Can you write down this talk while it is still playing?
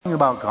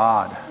about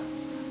God,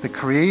 the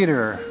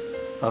creator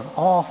of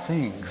all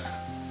things.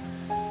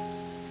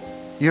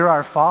 You're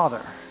our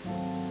Father.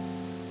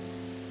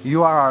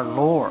 You are our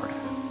Lord.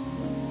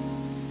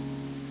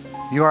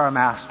 You are our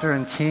Master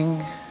and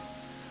King.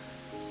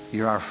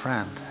 You're our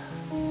friend.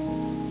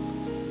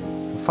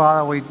 And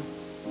Father,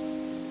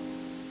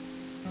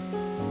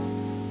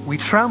 we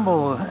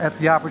tremble at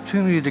the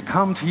opportunity to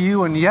come to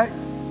you, and yet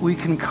we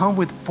can come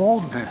with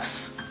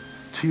boldness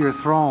to your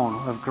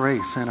throne of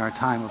grace in our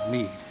time of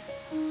need.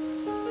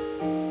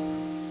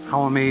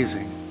 How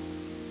amazing.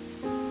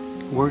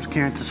 Words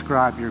can't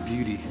describe your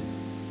beauty.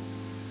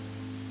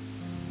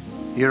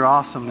 Your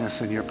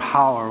awesomeness and your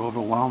power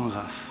overwhelms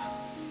us.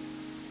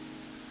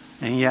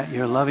 And yet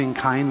your loving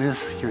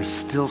kindness, your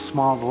still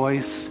small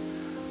voice,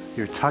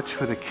 your touch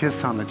with a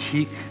kiss on the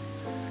cheek,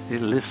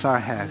 it lifts our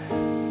head.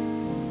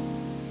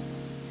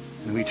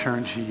 And we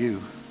turn to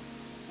you.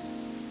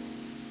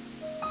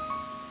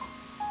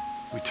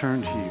 We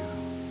turn to you.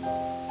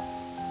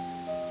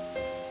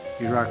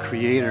 You're our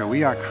creator.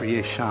 We are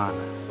creation.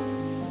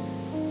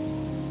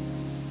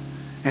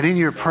 And in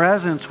your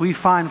presence, we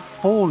find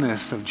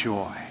fullness of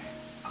joy.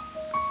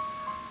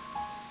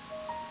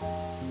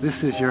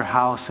 This is your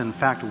house. In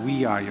fact,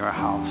 we are your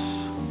house.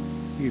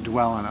 You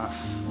dwell in us.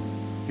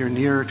 You're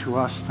nearer to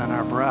us than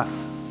our breath.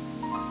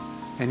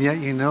 And yet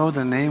you know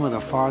the name of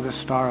the farthest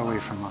star away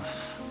from us.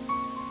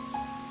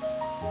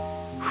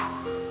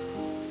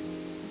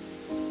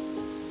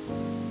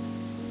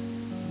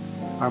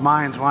 Our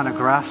minds want to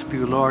grasp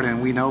you, Lord, and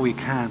we know we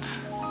can't.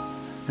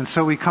 And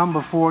so we come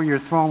before your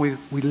throne. We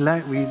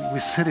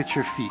sit at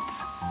your feet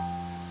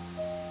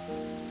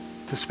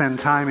to spend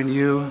time in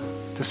you,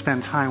 to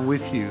spend time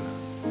with you,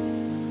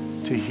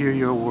 to hear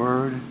your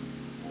word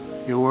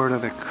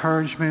of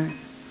encouragement,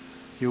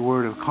 your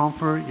word of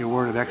comfort, your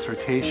word of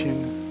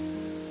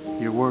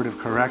exhortation, your word of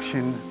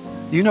correction.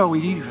 You know what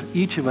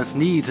each of us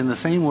needs, and the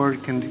same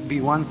word can be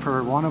one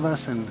for one of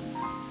us and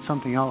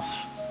something else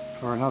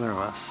for another of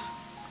us.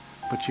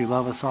 But you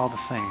love us all the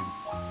same.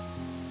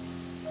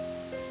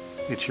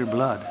 It's your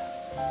blood.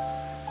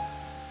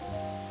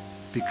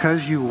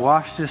 Because you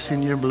washed us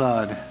in your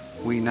blood,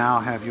 we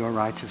now have your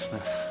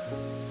righteousness.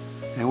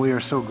 And we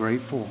are so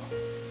grateful.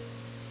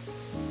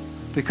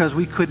 Because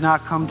we could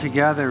not come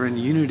together in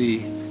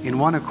unity, in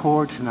one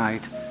accord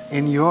tonight,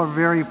 in your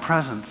very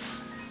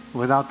presence,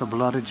 without the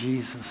blood of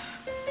Jesus.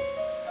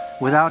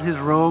 Without his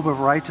robe of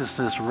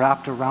righteousness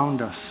wrapped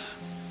around us.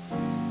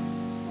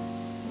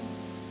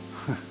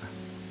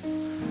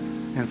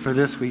 And for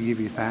this we give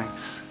you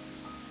thanks.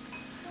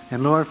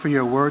 And Lord, for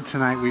your word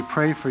tonight, we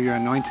pray for your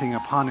anointing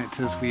upon it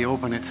as we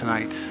open it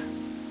tonight.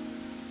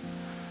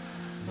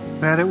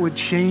 That it would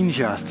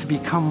change us to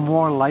become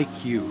more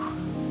like you.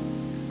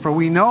 For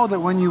we know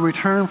that when you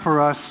return for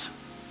us,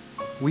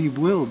 we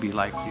will be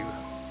like you.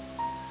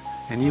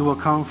 And you will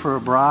come for a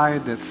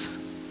bride that's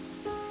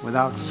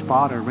without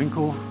spot or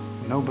wrinkle,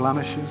 no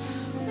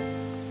blemishes,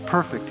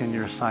 perfect in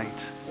your sight.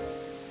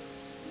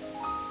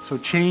 So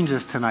change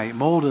us tonight,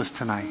 mold us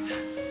tonight,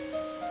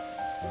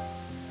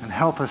 and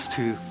help us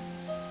to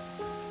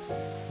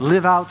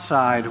live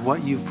outside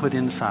what you've put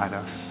inside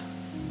us.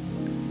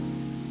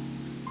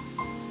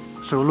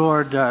 So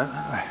Lord,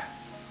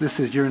 this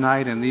is your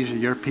night, and these are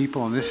your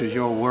people, and this is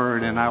your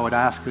word, and I would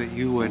ask that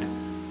you would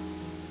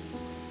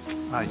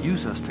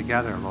use us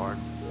together, Lord.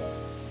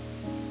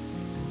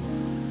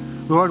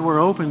 Lord, we're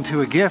open to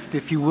a gift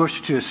if you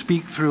wish to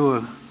speak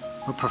through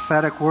a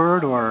prophetic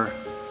word or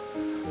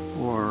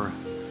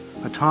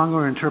a tongue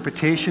or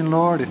interpretation,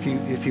 Lord.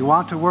 If you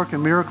want to work a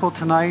miracle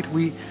tonight,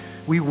 we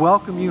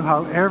welcome you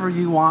however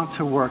you want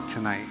to work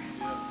tonight.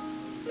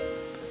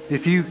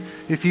 If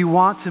you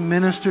want to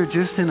minister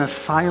just in a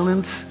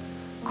silent,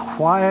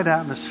 quiet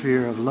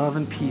atmosphere of love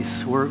and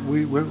peace,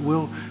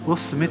 we'll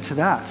submit to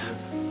that.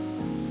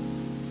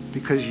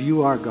 Because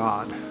you are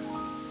God.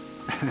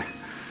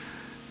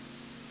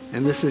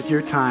 And this is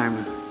your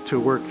time to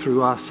work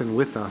through us and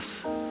with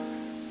us.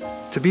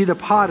 To be the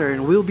potter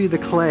and we'll be the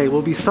clay.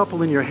 We'll be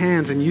supple in your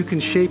hands, and you can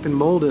shape and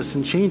mold us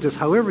and change us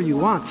however you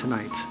want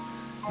tonight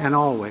and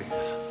always.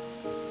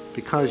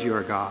 Because you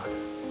are God.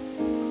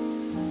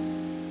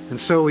 And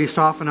so we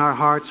soften our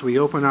hearts, we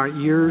open our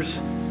ears,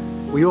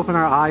 we open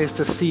our eyes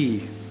to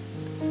see.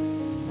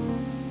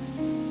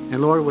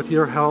 And Lord, with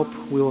your help,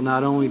 we will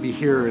not only be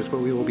hearers, but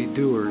we will be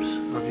doers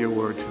of your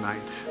word tonight.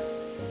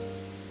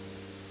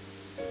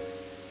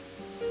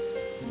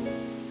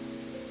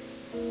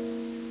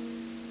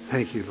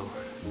 Thank you, Lord.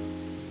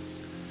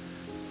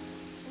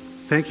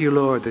 Thank you,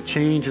 Lord, that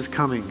change is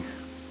coming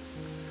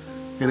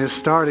and is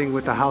starting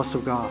with the house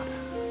of God.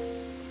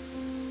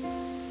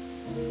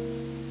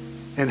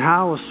 And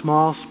how a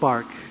small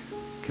spark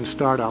can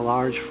start a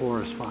large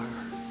forest fire.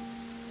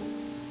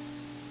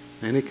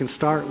 And it can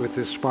start with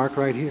this spark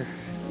right here.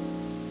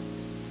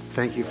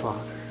 Thank you,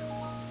 Father.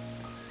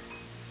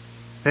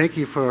 Thank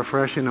you for a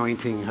fresh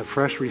anointing, a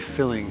fresh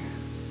refilling,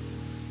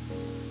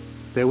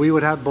 that we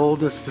would have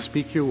boldness to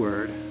speak your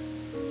word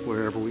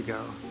wherever we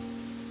go.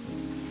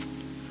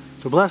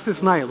 So bless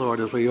this night, Lord,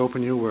 as we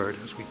open your word,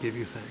 as we give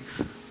you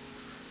thanks.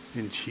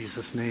 in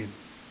Jesus' name.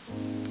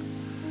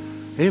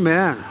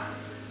 Amen.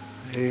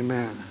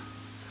 Amen.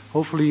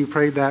 Hopefully you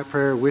prayed that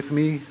prayer with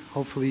me.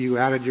 Hopefully you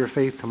added your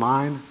faith to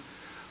mine.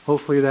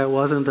 Hopefully that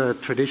wasn't a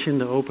tradition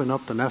to open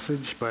up the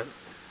message, but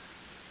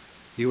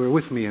you were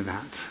with me in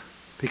that.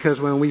 Because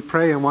when we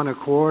pray in one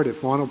accord,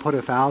 if one will put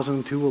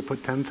 1,000, two will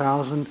put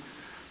 10,000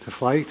 to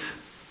flight,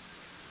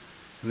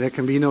 and there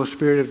can be no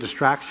spirit of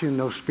distraction,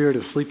 no spirit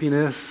of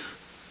sleepiness.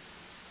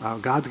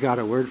 God's got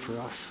a word for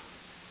us.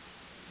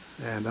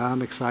 And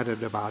I'm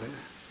excited about it.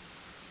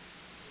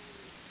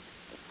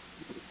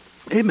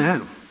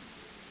 Amen.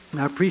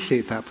 I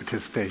appreciate that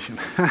participation.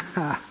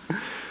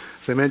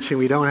 As I mentioned,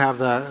 we don't have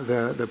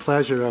the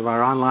pleasure of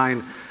our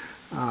online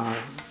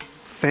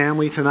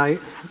family tonight,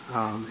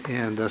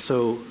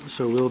 so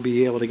we'll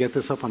be able to get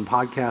this up on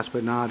podcast,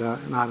 but not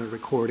a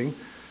recording.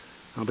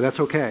 But that's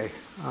okay.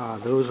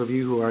 Those of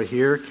you who are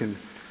here can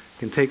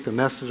take the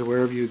message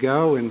wherever you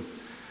go,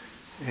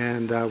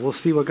 and we'll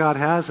see what God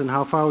has and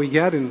how far we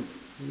get, and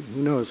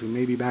who knows, we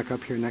may be back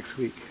up here next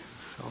week.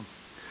 So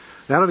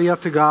that'll be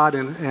up to God,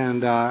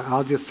 and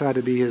I'll just try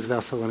to be his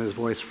vessel and his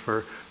voice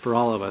for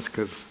all of us,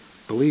 because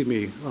believe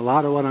me, a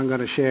lot of what I'm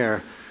going to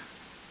share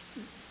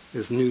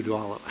is new to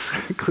all of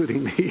us,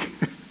 including me.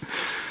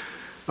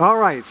 All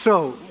right,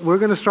 so we're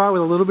going to start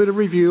with a little bit of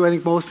review. I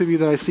think most of you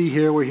that I see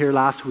here were here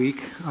last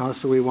week,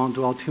 so we won't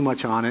dwell too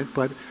much on it.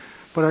 But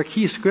our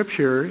key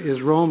scripture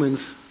is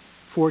Romans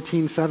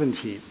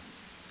 14:17.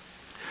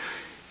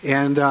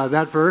 And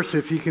that verse,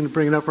 if you can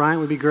bring it up, Ryan,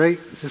 would be great,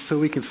 just so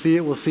we can see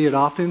it. We'll see it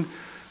often.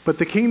 But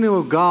the kingdom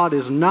of God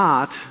is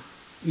not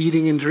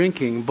eating and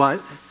drinking,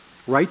 but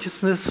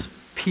righteousness,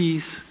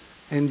 peace,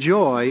 and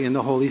joy in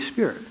the Holy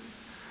Spirit.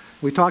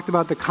 We talked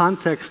about the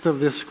context of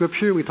this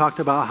scripture. We talked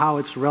about how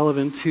it's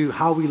relevant to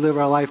how we live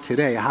our life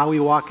today, how we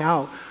walk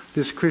out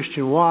this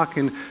Christian walk.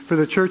 And for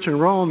the church in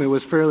Rome, it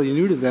was fairly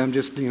new to them,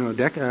 just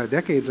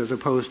decades as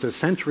opposed to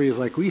centuries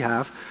like we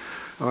have,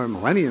 or a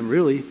millennium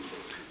really.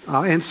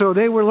 And so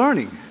they were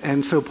learning.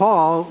 And so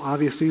Paul,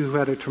 obviously, who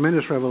had a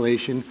tremendous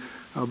revelation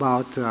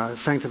about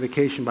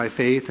sanctification by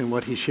faith and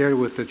what he shared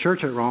with the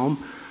church at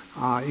Rome,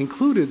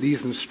 included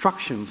these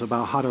instructions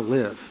about how to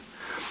live.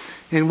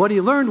 And what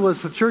he learned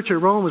was the church at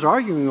Rome was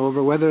arguing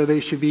over whether they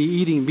should be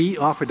eating meat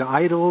offered to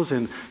idols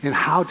and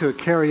how to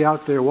carry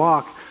out their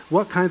walk,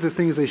 what kinds of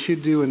things they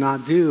should do and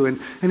not do. And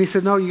he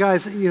said, no, you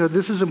guys,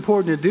 this is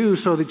important to do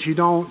so that you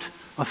don't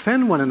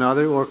offend one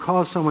another or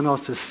cause someone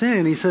else to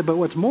sin. He said, but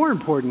what's more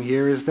important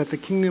here is that the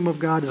kingdom of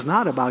God is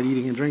not about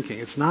eating and drinking.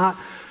 It's not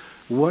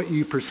what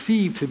you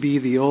perceive to be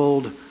the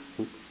old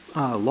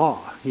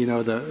law.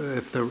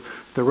 If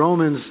the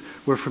Romans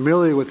were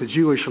familiar with the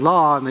Jewish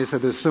law, and they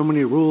said there's so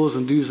many rules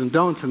and do's and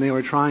don'ts, and they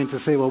were trying to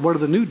say, well, what are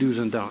the new do's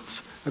and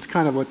don'ts? That's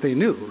kind of what they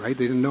knew, right?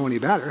 They didn't know any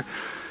better.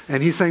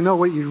 And he's saying, no,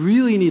 what you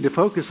really need to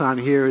focus on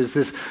here is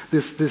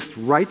this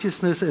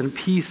righteousness and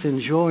peace and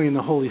joy in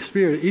the Holy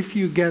Spirit. If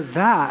you get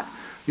that,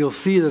 you'll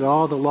see that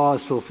all the law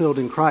is fulfilled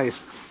in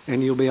Christ,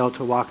 and you'll be able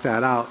to walk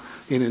that out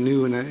in a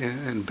new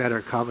and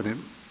better covenant.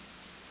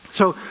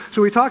 So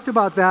we talked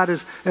about that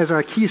as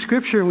our key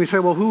scripture, and we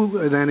said, well,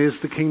 who then is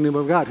the kingdom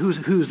of God?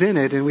 Who's in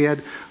it? And we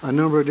had a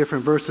number of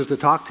different verses to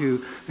talk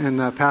to,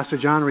 and Pastor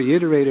John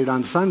reiterated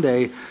on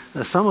Sunday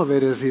some of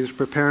it as he was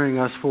preparing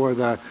us for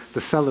the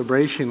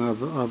celebration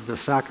of the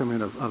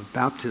sacrament of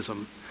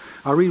baptism.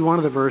 I'll read one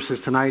of the verses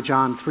tonight,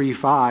 John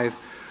 3:5.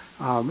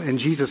 And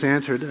Jesus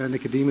answered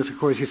Nicodemus, of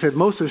course. He said,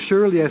 most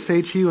assuredly I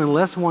say to you,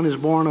 unless one is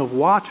born of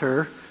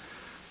water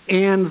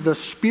and the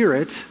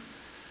Spirit,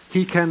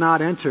 he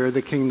cannot enter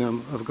the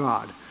kingdom of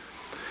God.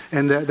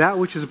 And that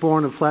which is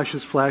born of flesh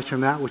is flesh,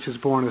 and that which is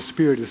born of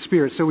spirit is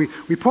spirit. So we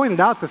pointed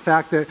out the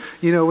fact that,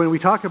 when we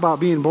talk about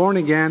being born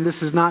again,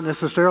 this is not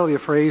necessarily a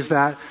phrase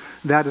that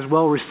is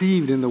well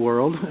received in the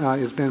world.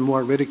 It's been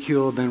more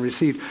ridiculed than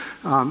received.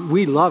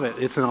 We love it.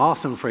 It's an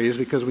awesome phrase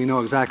because we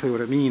know exactly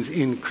what it means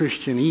in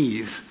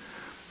Christianese.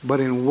 But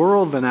in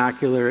world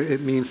vernacular, it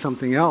means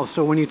something else.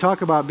 So when you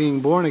talk about being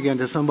born again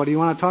to somebody, you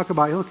want to talk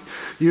about, look,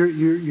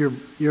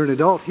 you're an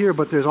adult here,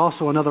 but there's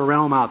also another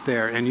realm out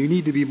there, and you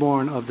need to be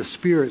born of the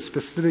Spirit,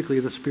 specifically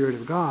the Spirit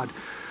of God,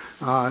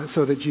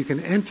 so that you can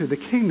enter the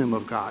kingdom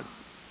of God.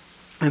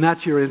 And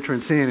that's your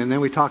entrance in. And then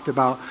we talked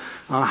about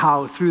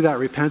how through that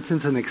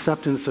repentance and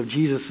acceptance of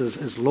Jesus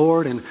as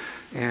Lord and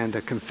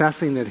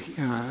confessing that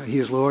he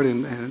is Lord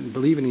and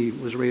believing he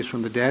was raised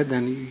from the dead,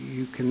 then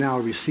you can now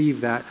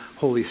receive that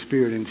Holy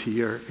Spirit into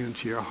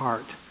your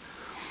heart.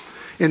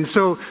 And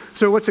so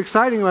what's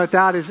exciting about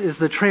that is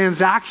the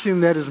transaction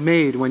that is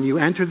made when you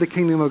enter the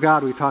kingdom of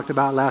God. We talked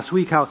about last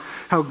week how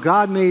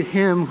God made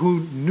him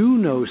who knew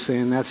no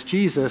sin, that's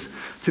Jesus,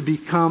 to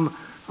become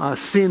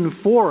sin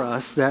for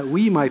us, that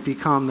we might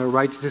become the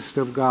righteousness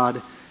of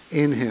God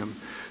in him.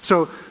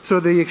 So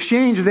the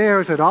exchange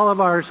there is that all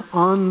of our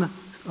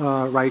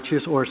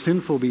unrighteous or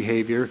sinful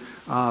behavior,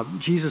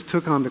 Jesus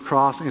took on the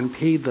cross and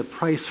paid the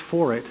price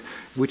for it,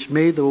 which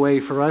made the way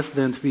for us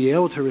then to be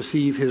able to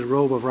receive his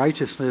robe of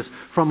righteousness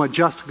from a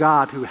just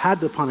God who had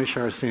to punish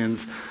our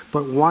sins,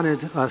 but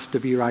wanted us to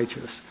be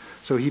righteous.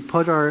 So he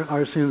put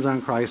our sins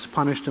on Christ,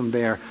 punished them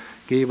there,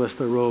 gave us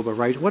the robe of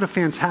righteousness. What a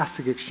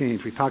fantastic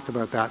exchange. We talked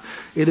about that.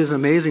 It is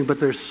amazing, but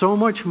there's so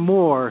much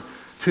more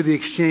to the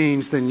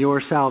exchange than your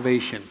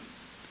salvation.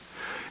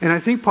 And I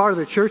think part of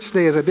the church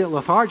today is a bit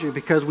lethargic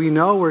because we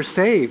know we're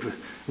saved.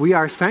 We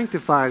are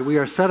sanctified. We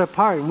are set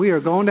apart, and we are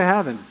going to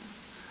heaven.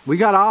 We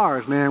got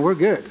ours, man. We're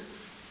good.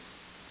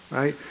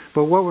 Right?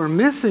 But what we're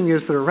missing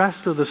is the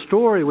rest of the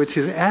story, which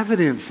is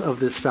evidence of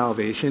this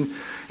salvation.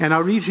 And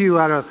I'll read to you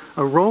out of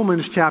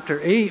Romans chapter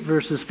 8,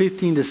 verses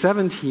 15 to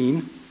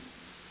 17.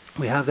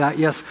 We have that,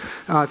 yes.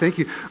 Thank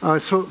you.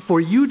 So, for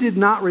you did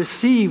not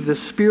receive the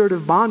spirit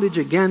of bondage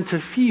again to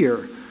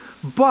fear,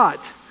 but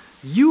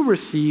you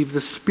received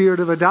the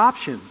spirit of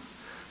adoption,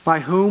 by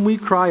whom we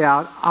cry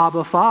out,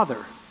 Abba, Father.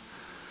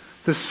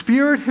 The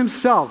Spirit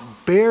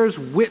himself bears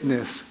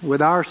witness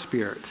with our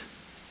spirit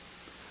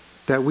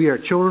that we are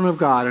children of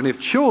God. And if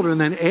children,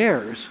 then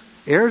heirs,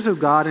 heirs of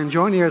God, and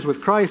joint heirs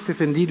with Christ,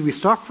 if indeed we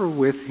suffer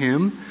with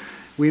him,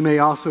 we may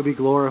also be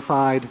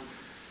glorified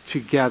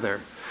together.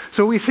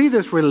 So we see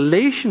this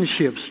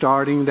relationship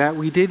starting that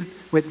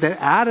that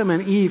Adam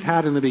and Eve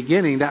had in the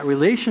beginning, that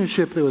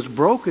relationship that was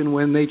broken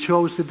when they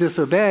chose to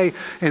disobey,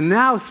 and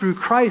now through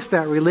Christ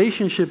that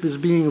relationship is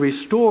being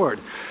restored.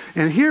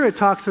 And here it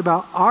talks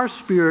about our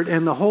spirit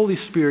and the Holy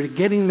Spirit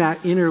getting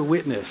that inner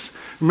witness.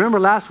 Remember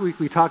last week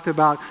we talked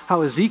about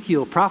how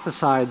Ezekiel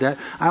prophesied that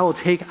I will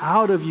take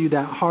out of you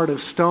that heart of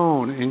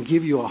stone and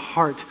give you a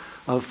heart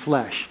of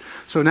flesh.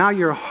 So now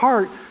your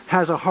heart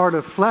has a heart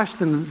of flesh,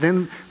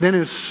 then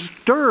is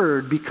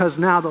stirred because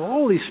now the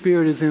Holy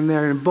Spirit is in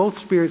there, and both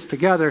spirits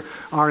together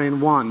are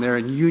in one. They're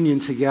in union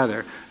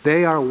together.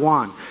 They are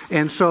one.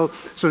 And so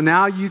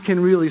now you can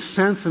really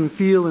sense and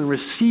feel and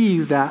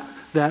receive that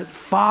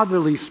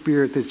fatherly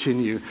spirit that's in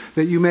you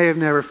that you may have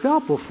never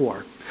felt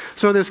before.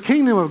 So this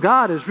kingdom of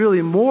God is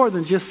really more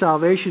than just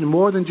salvation,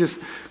 more than just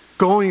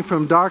going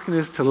from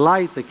darkness to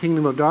light, the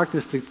kingdom of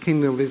darkness to the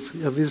kingdom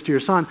of his dear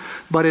Son,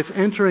 but it's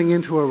entering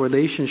into a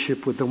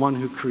relationship with the one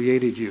who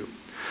created you.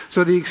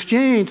 So the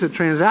exchange, the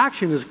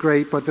transaction is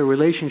great, but the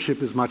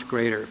relationship is much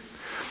greater.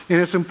 And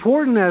it's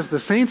important as the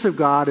saints of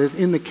God, as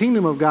in the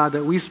kingdom of God,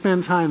 that we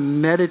spend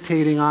time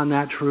meditating on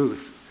that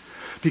truth.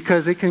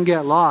 Because it can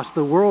get lost.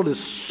 The world is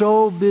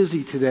so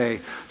busy today,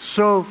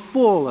 so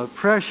full of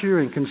pressure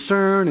and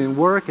concern and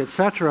work,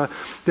 etc.,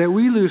 that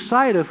we lose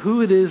sight of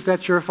who it is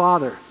that's your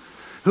Father,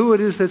 who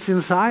it is that's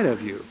inside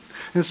of you.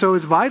 And so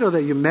it's vital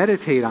that you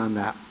meditate on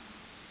that.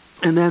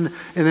 And then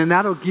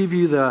that'll give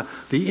you the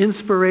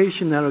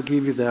inspiration, that'll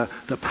give you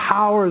the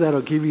power,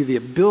 that'll give you the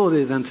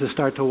ability then to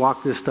start to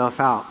walk this stuff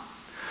out.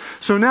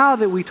 So now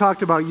that we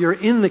talked about you're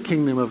in the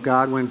kingdom of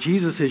God when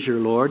Jesus is your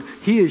Lord,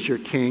 he is your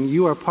king,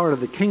 you are part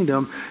of the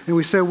kingdom, and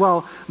we say,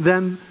 well,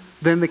 then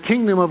the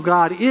kingdom of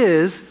God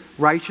is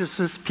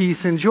righteousness,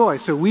 peace, and joy.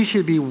 So we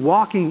should be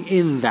walking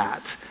in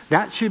that.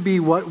 That should be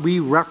what we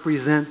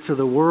represent to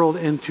the world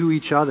and to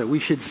each other. We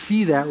should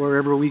see that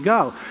wherever we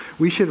go.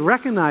 We should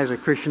recognize a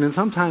Christian, and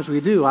sometimes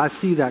we do. I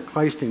see that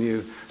Christ in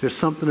you. There's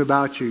something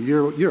about you.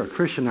 You're a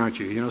Christian, aren't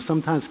you? You know,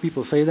 sometimes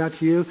people say that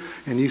to you,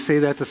 and you say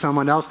that to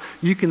someone else.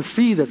 You can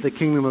see that the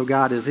kingdom of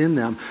God is in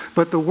them.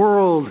 But the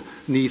world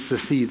needs to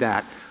see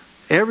that.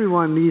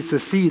 Everyone needs to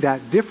see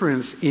that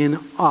difference in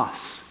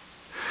us.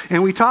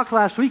 And we talked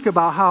last week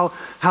about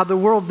how the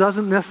world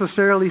doesn't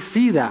necessarily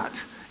see that.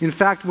 In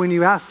fact, when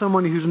you ask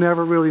someone who's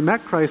never really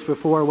met Christ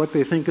before what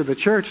they think of the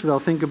church, they'll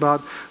think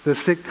about the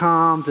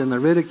sitcoms and the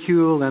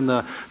ridicule and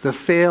the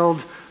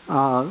failed,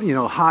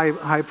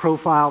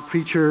 high-profile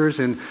preachers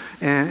and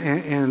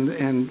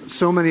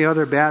so many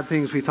other bad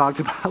things we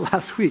talked about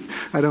last week.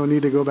 I don't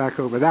need to go back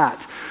over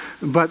that.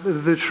 But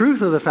the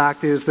truth of the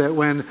fact is that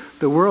when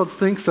the world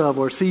thinks of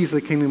or sees the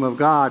kingdom of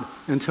God,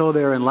 until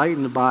they're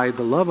enlightened by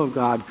the love of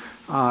God,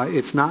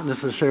 it's not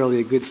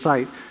necessarily a good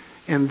sight.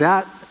 And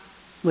that,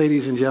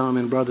 ladies and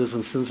gentlemen, brothers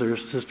and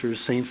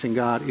sisters, saints in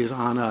God, is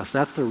on us.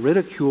 That's the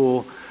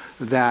ridicule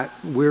that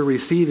we're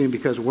receiving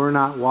because we're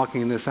not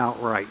walking this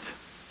out right.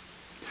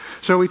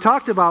 So we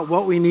talked about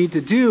what we need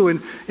to do,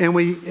 and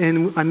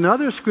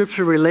another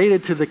scripture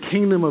related to the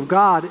kingdom of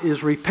God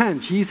is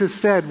repent. Jesus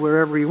said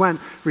wherever he went,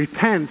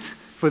 repent,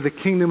 for the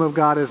kingdom of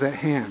God is at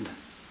hand.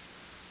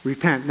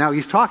 Repent. Now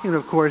he's talking,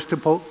 of course, to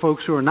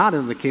folks who are not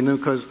in the kingdom,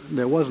 because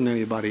there wasn't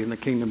anybody in the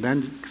kingdom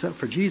then except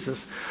for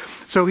Jesus.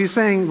 So he's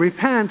saying,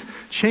 repent,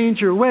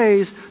 change your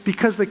ways,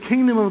 because the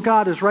kingdom of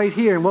God is right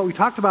here. And what we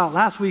talked about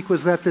last week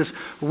was that this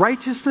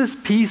righteousness,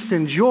 peace,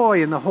 and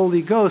joy in the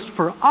Holy Ghost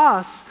for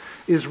us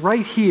is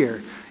right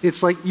here.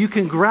 It's like you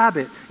can grab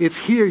it. It's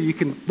here. You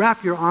can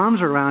wrap your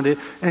arms around it,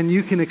 and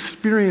you can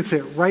experience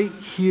it right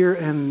here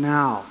and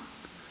now.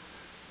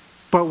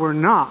 But we're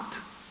not.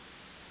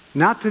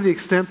 Not to the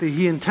extent that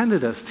he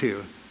intended us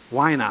to.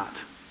 Why not?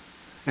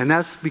 And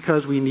that's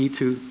because we need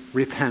to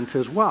repent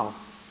as well.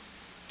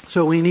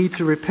 So we need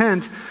to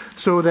repent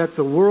so that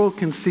the world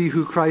can see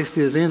who Christ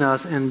is in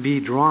us and be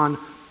drawn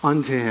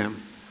unto him.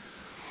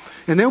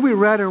 And then we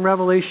read in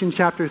Revelation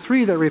chapter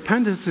 3 that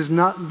repentance is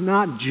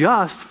not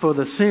just for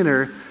the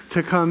sinner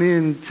to come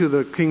into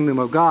the kingdom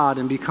of God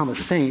and become a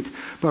saint,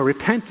 but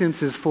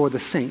repentance is for the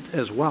saint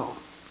as well.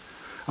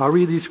 I'll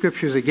read these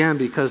scriptures again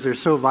because they're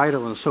so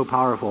vital and so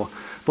powerful.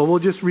 But we'll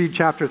just read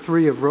chapter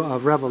 3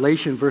 of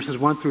Revelation, verses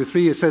 1 through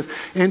 3. It says,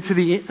 "And to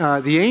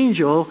the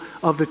angel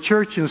of the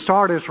church in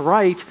Sardis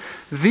write,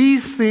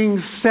 these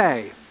things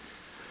say,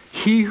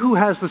 he who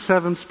has the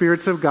 7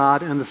 spirits of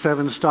God and the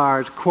 7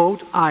 stars,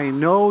 quote, I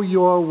know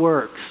your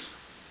works."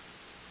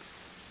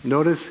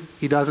 Notice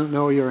he doesn't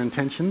know your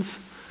intentions,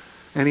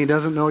 and he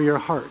doesn't know your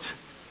heart.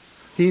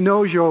 He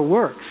knows your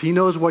works. He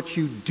knows what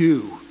you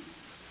do.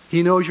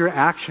 He knows your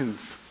actions.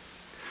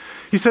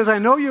 He says, I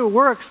know your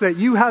works, that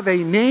you have a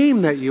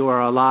name that you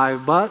are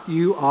alive, but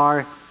you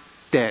are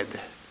dead.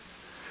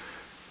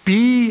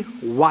 Be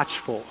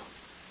watchful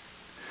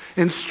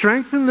and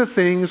strengthen the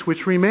things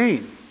which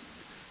remain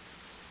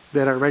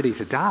that are ready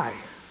to die.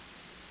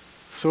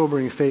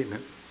 Sobering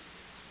statement.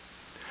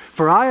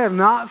 For I have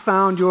not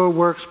found your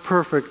works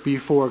perfect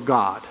before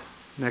God.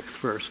 Next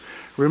verse.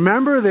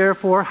 Remember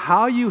therefore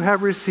how you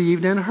have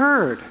received and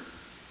heard.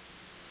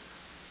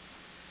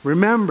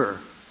 Remember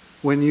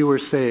when you were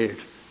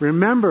saved.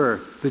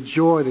 Remember the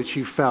joy that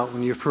you felt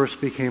when you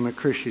first became a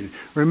Christian.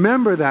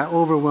 Remember that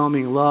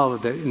overwhelming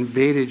love that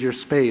invaded your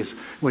space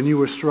when you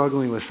were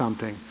struggling with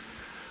something.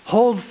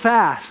 Hold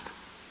fast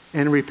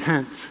and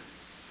repent.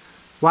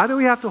 Why do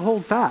we have to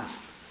hold fast?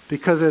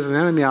 Because there's an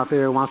enemy out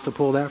there who wants to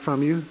pull that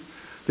from you.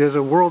 There's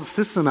a world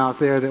system out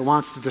there that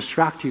wants to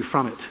distract you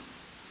from it.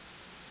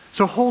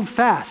 So hold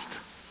fast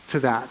to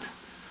that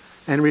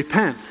and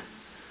repent.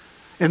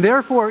 And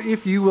therefore,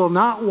 if you will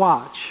not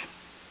watch,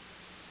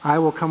 I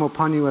will come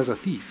upon you as a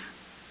thief.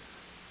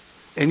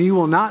 And you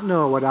will not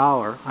know what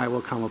hour I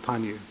will come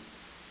upon you.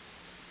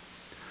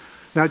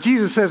 Now,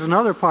 Jesus says in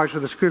other parts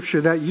of the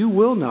scripture that you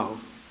will know.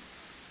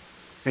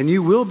 And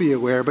you will be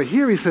aware. But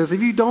here he says,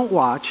 if you don't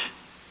watch,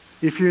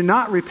 if you're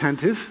not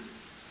repentive,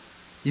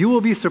 you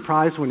will be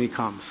surprised when he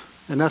comes.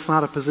 And that's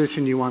not a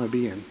position you want to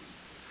be in.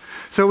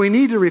 So we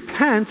need to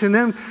repent, and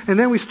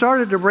then we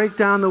started to break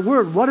down the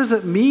word. What does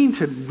it mean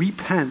to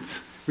repent?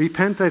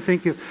 Repent, I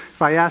think,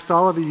 if I asked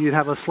all of you, you'd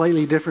have a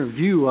slightly different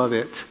view of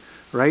it,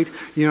 right?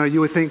 You know, you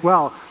would think,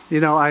 well,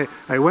 you know, I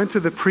went to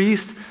the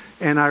priest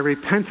and I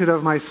repented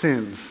of my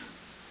sins.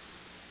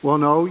 Well,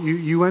 no,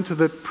 you went to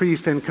the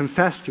priest and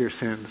confessed your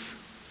sins.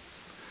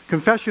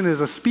 Confession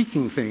is a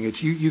speaking thing.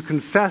 It's you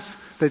confess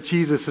that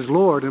Jesus is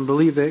Lord and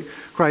believe that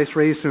Christ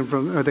raised him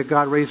from, or that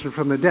God raised him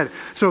from the dead.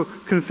 So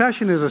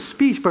confession is a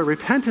speech, but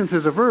repentance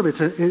is a verb.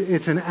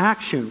 It's an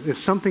action. It's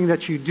something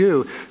that you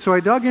do. So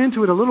I dug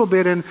into it a little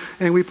bit, and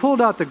we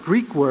pulled out the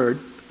Greek word,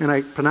 and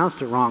I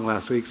pronounced it wrong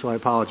last week, so I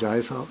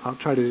apologize. I'll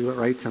try to do it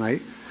right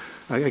tonight.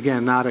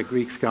 Again, not a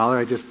Greek scholar.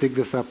 I just dig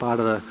this up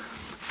out of the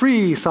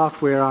free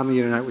software on the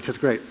internet, which is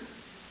great.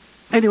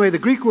 Anyway, the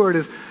Greek word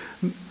is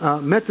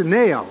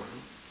metaneo.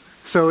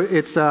 So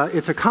it's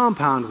a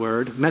compound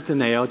word,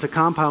 metaneo. It's a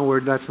compound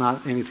word. That's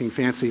not anything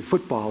fancy.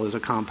 Football is a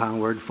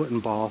compound word, foot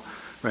and ball,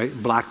 right?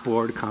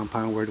 Blackboard,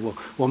 compound word. Well,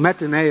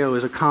 metaneo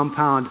is a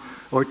compound,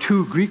 or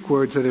 2 Greek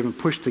words that have been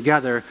pushed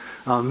together.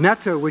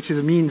 Meta, which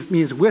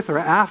means with or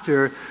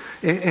after,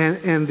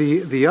 and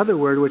the other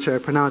word, which I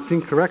pronounced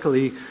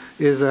incorrectly,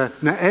 is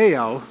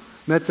naeo,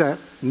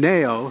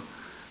 metaneo.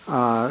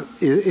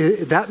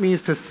 That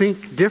means to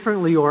think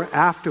differently or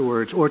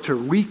afterwards, or to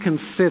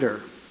reconsider.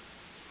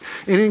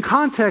 And in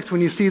context,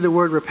 when you see the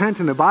word repent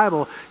in the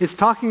Bible, it's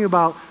talking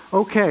about,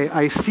 okay,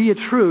 I see a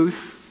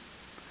truth.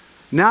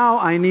 Now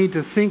I need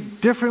to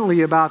think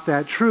differently about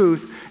that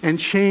truth and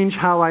change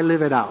how I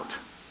live it out.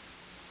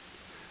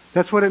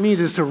 That's what it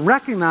means, is to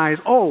recognize,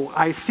 oh,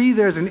 I see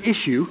there's an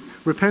issue.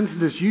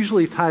 Repentance is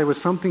usually tied with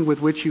something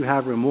with which you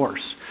have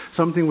remorse,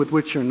 something with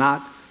which you're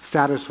not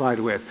satisfied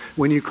with.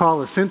 When you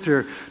call a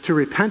sinner to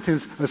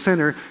repentance, a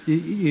sinner,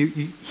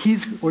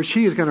 he's or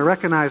she is going to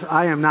recognize,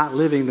 I am not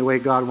living the way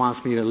God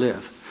wants me to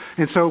live.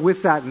 And so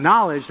with that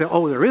knowledge that,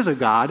 oh, there is a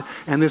God,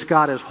 and this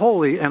God is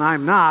holy, and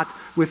I'm not,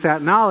 with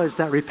that knowledge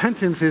that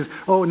repentance is,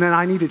 oh, and then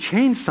I need to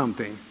change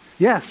something.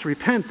 Yes,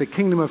 repent, the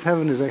kingdom of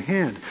heaven is at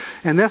hand.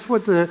 And that's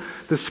what the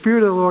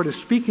Spirit of the Lord is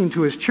speaking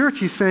to his church.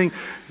 He's saying,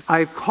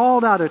 I've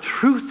called out a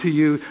truth to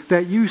you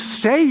that you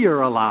say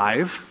you're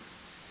alive,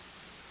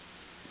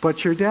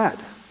 but you're dead.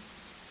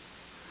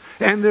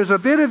 And there's a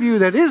bit of you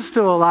that is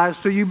still alive,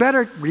 so you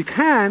better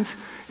repent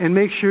and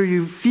make sure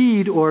you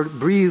feed or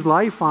breathe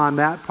life on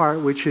that part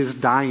which is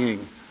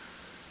dying.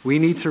 We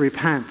need to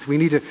repent. We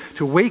need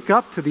to wake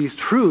up to these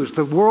truths.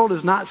 The world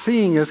is not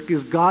seeing us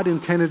as God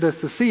intended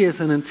us to see us,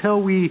 and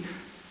until we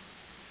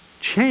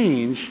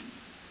change,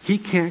 he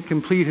can't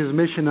complete his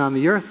mission on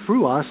the earth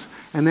through us,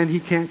 and then he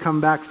can't come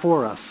back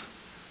for us.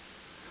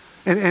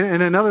 And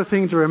another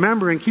thing to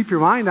remember and keep your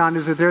mind on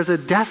is that there's a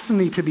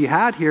destiny to be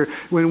had here.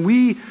 When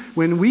we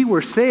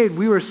were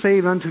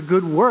saved unto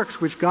good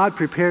works, which God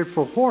prepared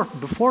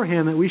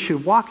beforehand that we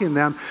should walk in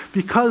them,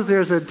 because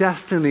there's a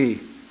destiny.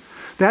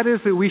 That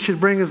is that we should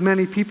bring as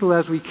many people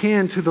as we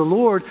can to the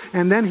Lord,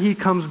 and then he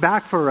comes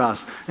back for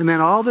us. And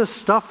then all this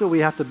stuff that we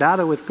have to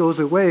battle with goes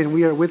away, and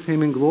we are with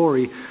him in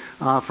glory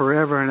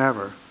forever and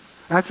ever.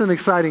 That's an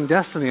exciting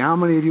destiny. How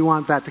many of you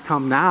want that to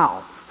come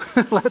now?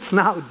 Let's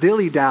not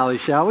dilly-dally,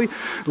 shall we?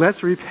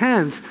 Let's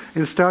repent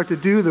and start to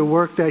do the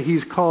work that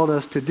he's called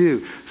us to do.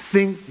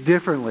 Think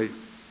differently.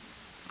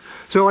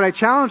 So what I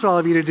challenged all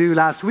of you to do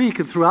last week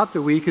and throughout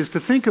the week is to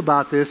think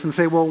about this and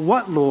say, well,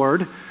 what,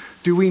 Lord,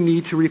 do we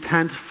need to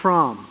repent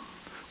from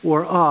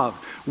or of?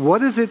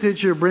 What is it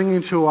that you're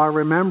bringing to our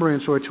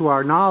remembrance or to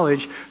our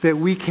knowledge that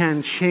we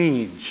can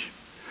change?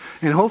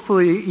 And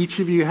hopefully each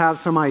of you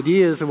have some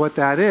ideas of what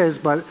that is,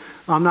 but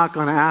I'm not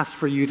going to ask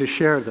for you to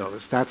share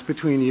those. That's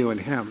between you and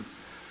him.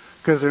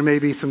 Because there may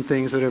be some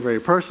things that are very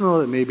personal.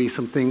 There may be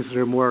some things that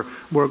are more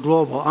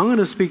global. I'm going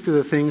to speak to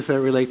the things that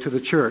relate to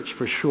the church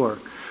for sure.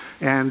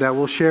 And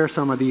we'll share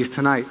some of these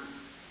tonight.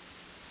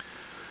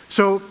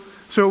 So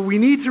we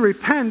need to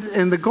repent,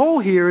 and the goal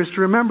here is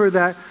to remember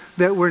that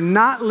we're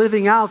not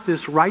living out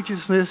this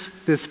righteousness,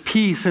 this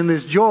peace, and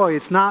this joy.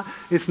 It's not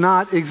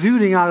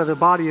exuding out of the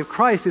body of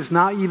Christ. It's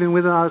not even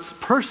within us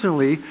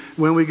personally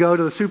when we go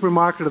to the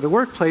supermarket or the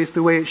workplace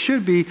the way it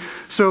should be.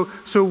 So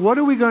what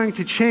are we going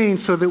to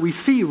change so that we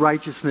see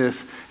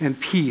righteousness and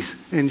peace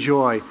and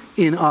joy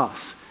in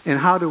us? And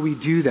how do we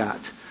do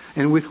that?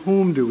 And with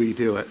whom do we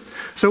do it?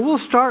 So we'll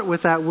start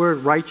with that word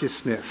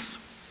righteousness.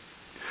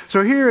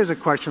 So here is a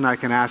question I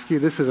can ask you.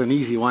 This is an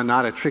easy one,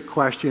 not a trick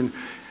question.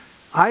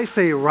 I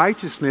say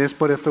righteousness,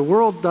 but if the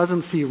world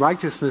doesn't see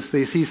righteousness,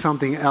 they see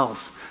something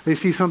else. They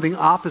see something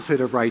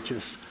opposite of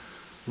righteous.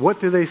 What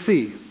do they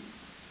see?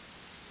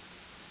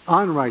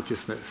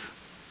 Unrighteousness.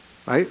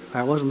 Right?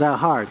 That wasn't that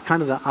hard.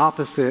 Kind of the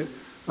opposite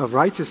of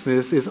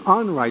righteousness is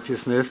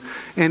unrighteousness.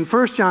 And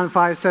 1 John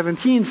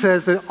 5:17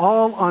 says that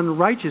all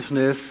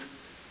unrighteousness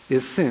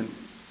is sin.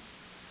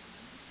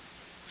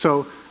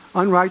 So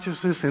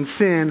unrighteousness and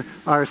sin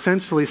are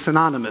essentially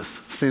synonymous.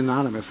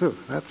 Synonymous. Ooh,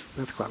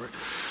 that's clever.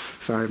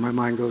 Sorry, my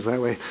mind goes that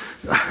way.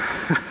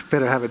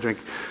 Better have a drink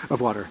of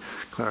water.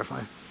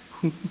 Clarify.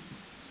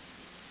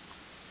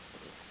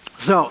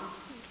 So,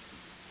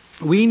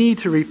 we need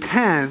to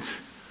repent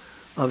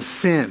of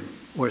sin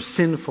or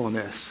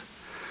sinfulness.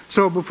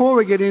 So before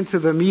we get into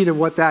the meat of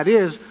what that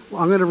is,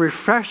 I'm going to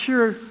refresh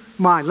your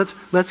mind.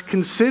 Let's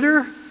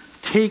consider,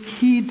 take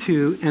heed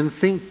to, and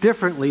think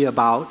differently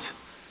about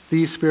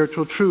these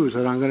spiritual truths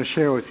that I'm going to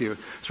share with you.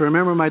 So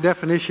remember my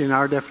definition,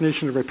 our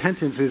definition of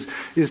repentance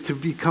is to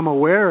become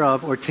aware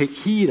of or take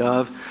heed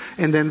of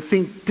and then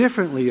think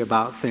differently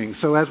about things.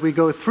 So as we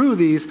go through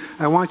these,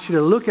 I want you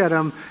to look at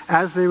them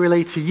as they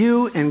relate to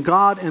you and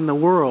God and the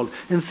world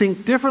and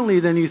think differently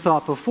than you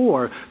thought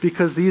before,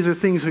 because these are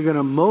things that are going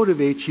to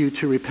motivate you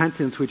to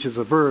repentance, which is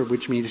a verb,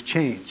 which means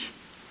change.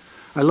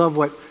 I love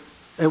what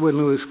Edwin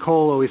Lewis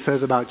Cole always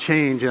says about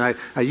change, and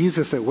I use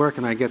this at work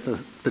and I get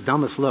the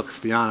dumbest looks,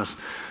 to be honest.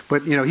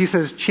 But, he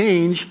says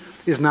change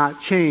is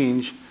not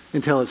change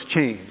until it's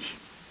change.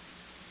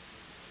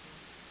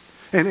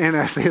 And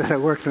I say that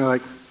at work, and they're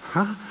like,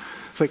 huh?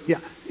 It's like, yeah,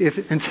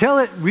 until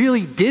it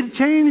really did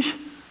change,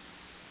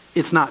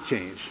 it's not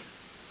change.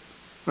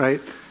 Right?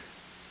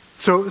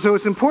 So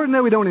it's important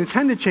that we don't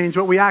intend to change,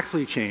 but we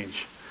actually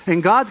change.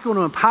 And God's going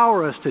to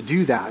empower us to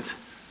do that.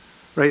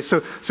 Right?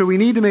 So we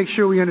need to make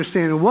sure we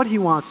understand what he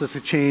wants us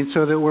to change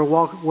so that we're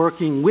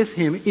working with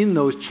him in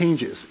those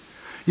changes.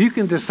 You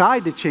can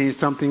decide to change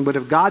something, but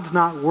if God's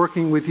not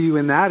working with you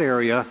in that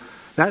area,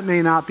 that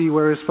may not be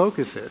where his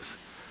focus is.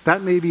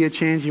 That may be a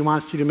change he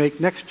wants you to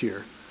make next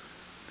year.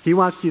 He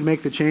wants you to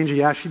make the change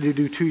he asked you to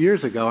do 2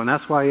 years ago, and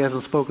that's why he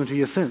hasn't spoken to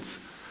you since.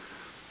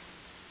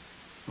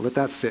 Let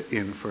that sit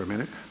in for a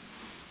minute.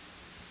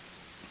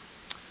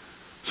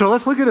 So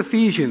let's look at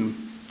Ephesians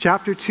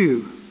chapter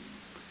 2,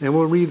 and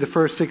we'll read the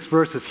first 6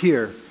 verses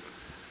here.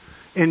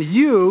 And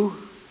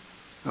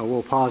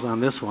we'll pause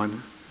on this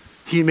one.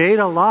 He made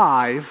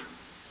alive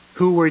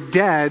who were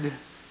dead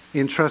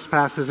in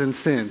trespasses and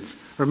sins.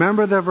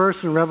 Remember the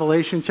verse in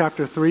Revelation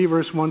chapter 3,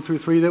 verse 1 through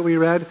 3 that we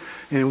read?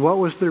 And what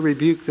was the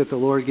rebuke that the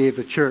Lord gave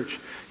the church?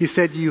 He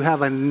said, you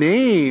have a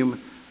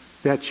name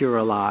that you're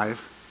alive,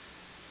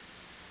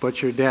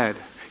 but you're dead.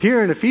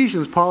 Here in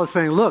Ephesians, Paul is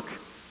saying, look,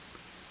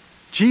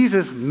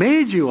 Jesus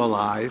made you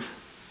alive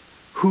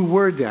who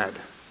were dead.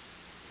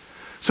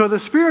 So the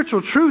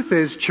spiritual truth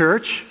is,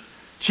 church,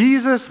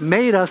 Jesus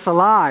made us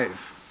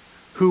alive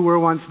who were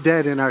once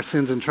dead in our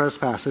sins and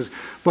trespasses.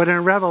 But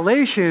in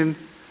Revelation,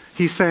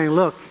 he's saying,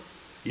 look,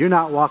 you're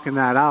not walking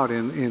that out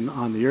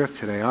on the earth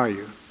today, are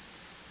you?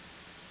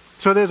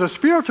 So there's a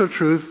spiritual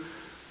truth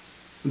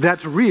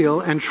that's real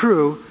and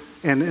true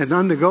and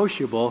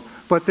unnegotiable,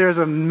 but there's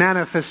a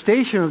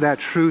manifestation of that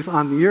truth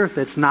on the earth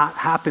that's not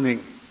happening.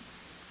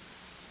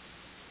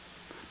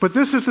 But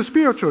this is the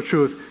spiritual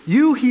truth.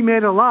 You he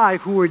made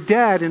alive who were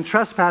dead in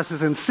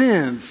trespasses and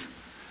sins,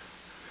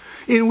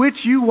 in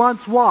which you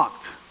once walked.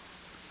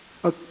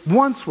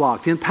 Once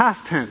walked, in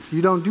past tense.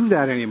 You don't do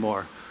that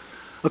anymore.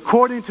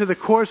 According to the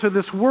course of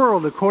this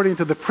world, according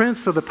to the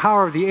prince of the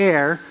power of the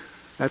air,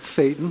 that's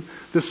Satan,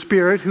 the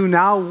spirit who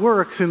now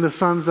works in the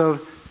sons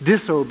of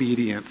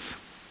disobedience,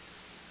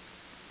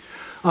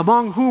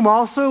 among whom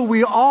also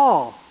we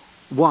all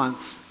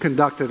once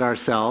conducted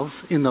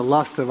ourselves in the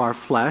lust of our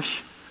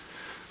flesh,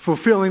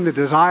 fulfilling the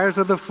desires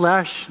of the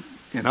flesh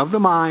and of the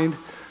mind,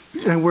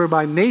 And we're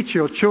by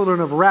nature children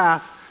of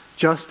wrath,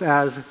 just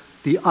as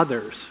the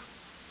others.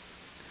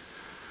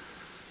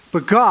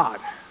 But God,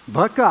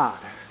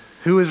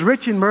 who is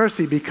rich in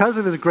mercy because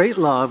of his great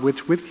love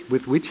with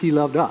which he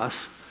loved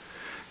us,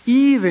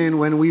 even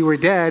when we were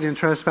dead in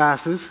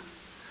trespasses,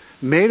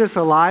 made us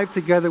alive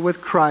together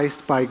with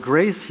Christ. By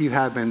grace you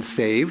have been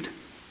saved,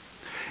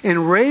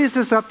 and raised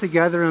us up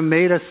together and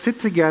made us sit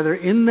together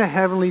in the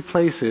heavenly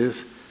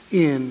places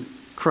in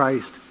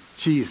Christ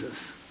Jesus.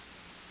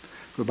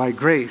 For by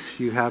grace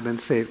you have been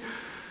saved.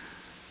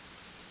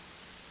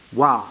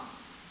 Wow.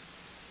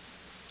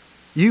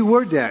 You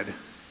were dead,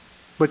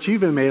 but you've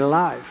been made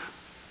alive.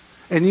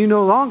 And you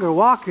no longer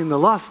walk in the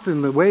lust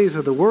and the ways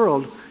of the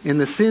world, in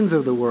the sins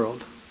of the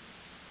world.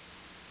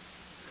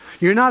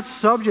 You're not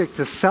subject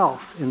to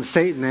self and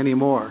Satan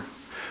anymore.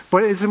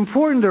 But it's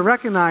important to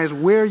recognize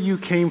where you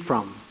came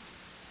from.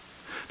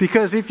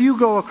 Because if you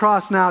go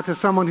across now to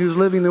someone who's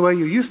living the way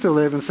you used to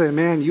live and say,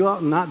 man, you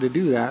ought not to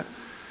do that,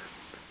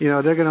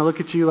 they're going to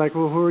look at you like,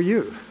 well, who are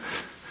you?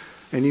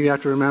 And you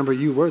have to remember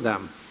you were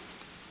them.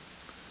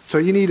 So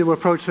you need to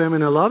approach them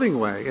in a loving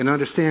way and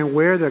understand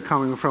where they're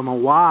coming from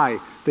and why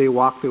they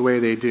walk the way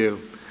they do.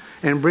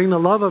 And bring the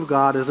love of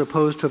God as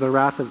opposed to the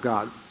wrath of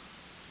God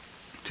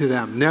to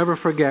them. Never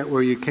forget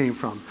where you came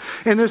from.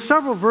 And there's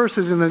several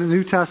verses in the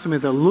New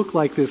Testament that look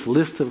like this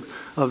list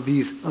of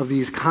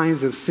these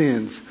kinds of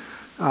sins.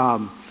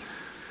 But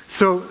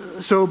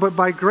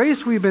by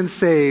grace we've been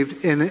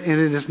saved, and it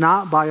is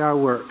not by our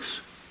works.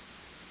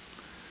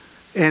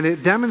 And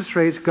it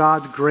demonstrates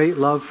God's great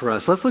love for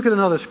us. Let's look at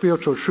another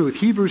spiritual truth.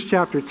 Hebrews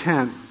chapter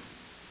 10.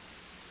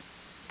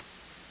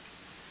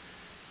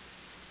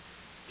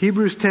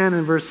 Hebrews 10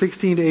 and verse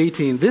 16 to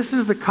 18. This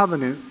is the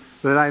covenant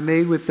that I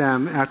made with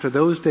them after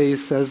those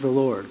days, says the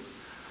Lord.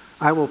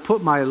 I will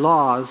put my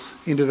laws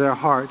into their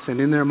hearts,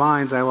 and in their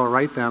minds I will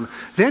write them.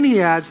 Then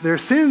he adds, their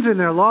sins and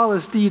their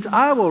lawless deeds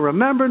I will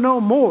remember no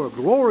more.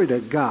 Glory to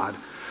God.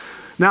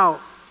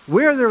 Now,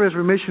 where there is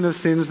remission of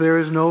sins, there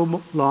is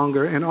no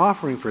longer an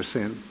offering for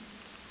sin.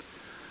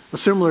 A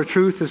similar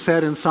truth is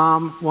said in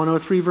Psalm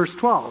 103 verse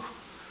 12.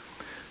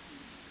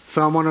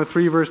 Psalm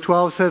 103 verse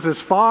 12 says, as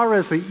far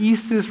as the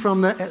east is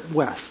from the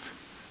west,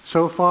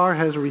 so far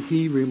has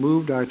he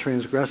removed our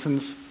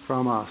transgressions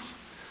from us.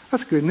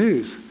 That's good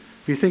news.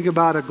 If you think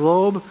about a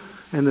globe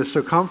and the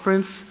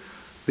circumference,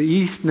 the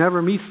east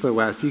never meets the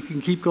west. You can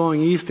keep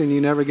going east and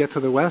you never get to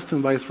the west,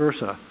 and vice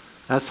versa.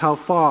 That's how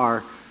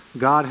far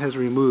God has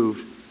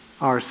removed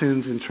our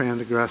sins and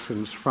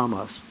transgressions from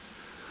us.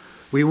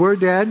 We were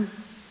dead.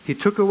 He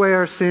took away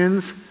our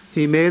sins.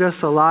 He made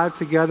us alive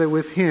together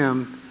with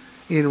him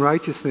in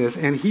righteousness.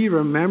 And he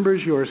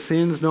remembers your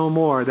sins no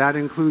more. That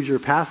includes your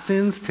past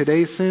sins,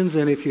 today's sins,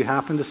 and if you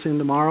happen to sin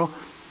tomorrow,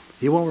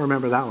 he won't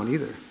remember that one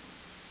either.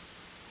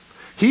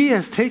 He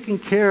has taken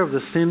care of the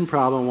sin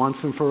problem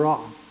once and for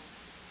all.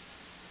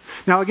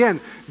 Now again,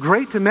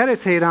 great to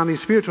meditate on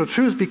these spiritual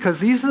truths because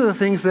these are the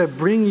things that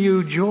bring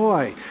you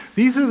joy.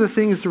 These are the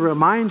things to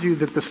remind you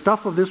that the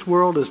stuff of this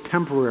world is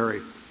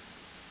temporary.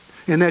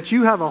 And that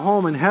you have a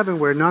home in heaven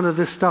where none of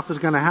this stuff is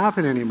going to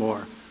happen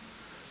anymore.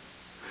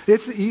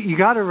 You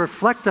got to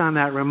reflect on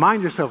that,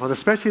 remind yourself of it,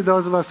 especially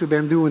those of us who've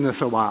been doing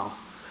this a while.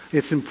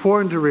 It's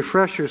important to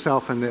refresh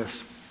yourself in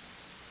this.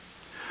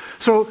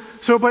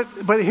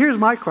 But here's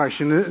my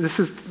question. This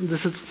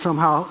is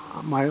somehow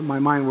my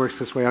mind works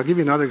this way. I'll give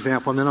you another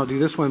example, and then I'll do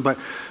this one. But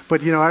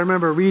I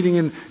remember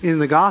reading in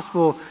the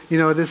gospel,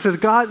 this says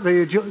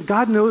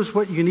God knows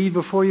what you need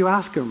before you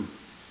ask him.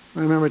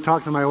 I remember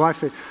talking to my wife,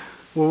 say,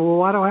 well,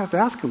 why do I have to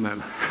ask him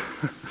then?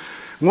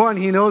 One,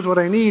 he knows what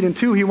I need, and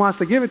two, he wants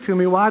to give it to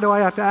me. Why do I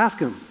have to ask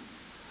him?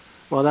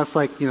 Well, that's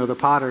like the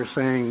potter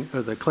saying,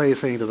 or the clay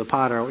saying to the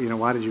potter,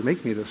 why did you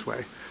make me this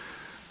way?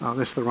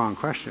 That's the wrong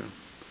question.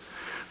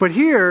 But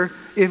here,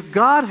 if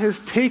God has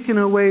taken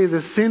away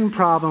the sin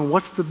problem,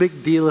 what's the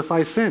big deal if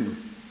I sin?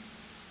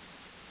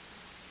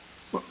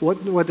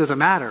 What does it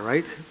matter,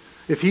 right?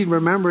 If he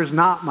remembers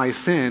not my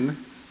sin,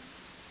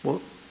 well,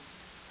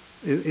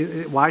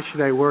 why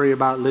should I worry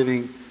about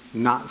living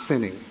not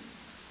sinning?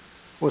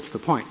 What's the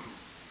point?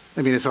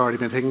 I mean, it's already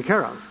been taken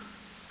care of.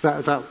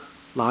 Is that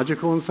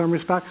logical in some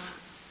respects?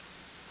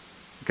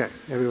 Okay,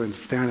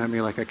 everyone's staring at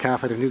me like a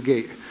calf at a new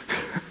gate.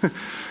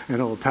 An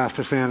old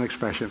Pastor Sam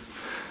expression.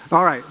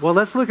 All right, well,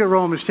 let's look at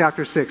Romans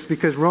chapter 6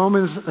 because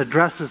Romans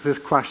addresses this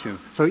question.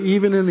 So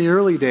even in the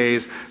early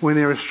days when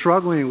they were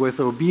struggling with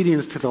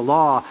obedience to the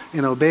law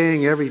and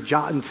obeying every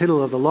jot and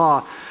tittle of the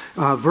law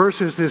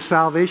versus this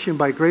salvation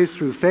by grace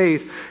through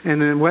faith,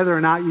 and then whether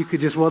or not you could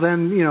just,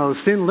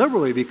 sin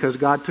liberally because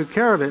God took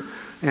care of it.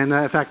 And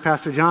in fact,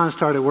 Pastor John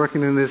started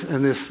working in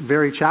this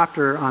very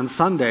chapter on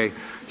Sunday.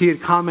 He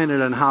had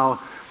commented on how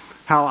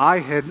I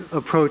had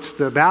approached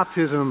the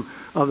baptism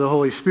of the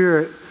Holy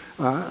Spirit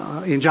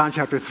in John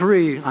chapter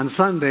 3 on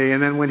Sunday,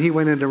 and then when he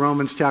went into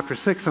Romans chapter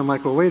 6, I'm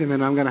like, well, wait a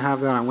minute, I'm going to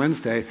have that on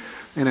Wednesday.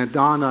 And it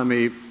dawned on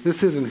me,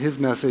 this isn't his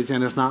message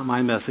and it's not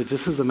my message.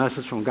 This is a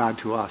message from God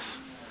to us.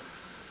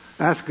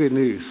 That's good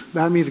news.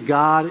 That means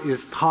God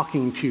is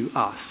talking to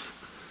us.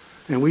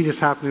 And we just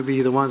happen to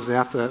be the ones that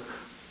have to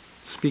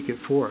speak it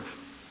forth.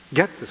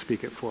 Get to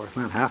speak it forth.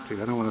 Not have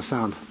to. I don't want to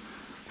sound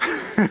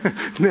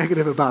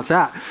negative about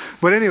that.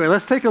 But anyway,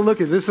 let's take a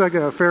look at this. Is like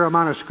a fair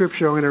amount of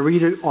scripture. I'm going to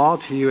read it all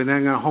to you, and then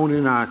I'm going to hone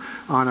in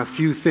on a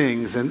few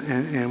things,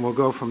 and we'll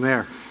go from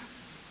there.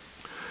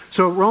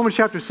 So Romans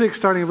chapter 6,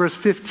 starting in verse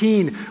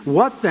 15.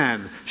 What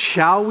then?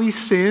 Shall we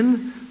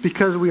sin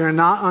because we are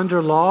not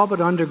under law but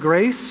under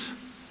grace?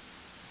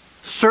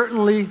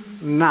 Certainly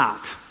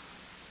not.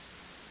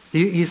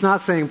 He's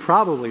not saying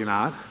probably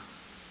not.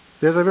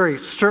 There's a very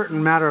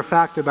certain matter of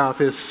fact about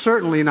this.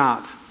 Certainly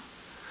not.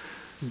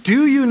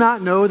 Do you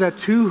not know that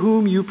to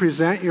whom you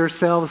present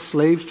yourselves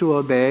slaves to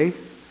obey,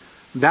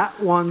 that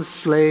one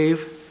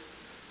slave,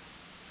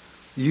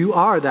 you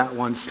are that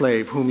one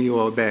slave whom you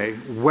obey,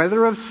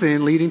 whether of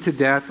sin leading to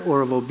death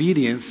or of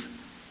obedience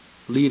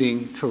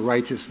leading to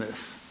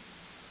righteousness?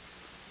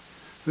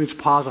 Let me just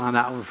pause on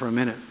that one for a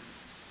minute.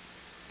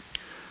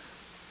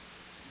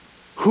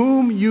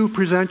 Whom you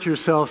present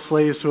yourselves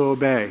slaves to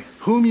obey,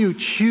 whom you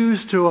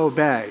choose to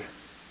obey,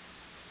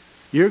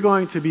 you're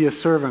going to be a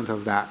servant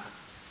of that.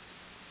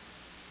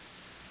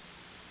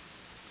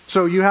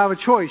 So you have a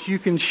choice. You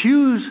can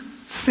choose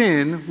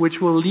sin,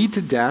 which will lead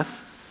to death,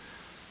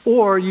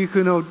 or you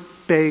can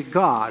obey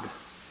God,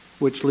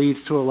 which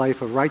leads to a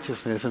life of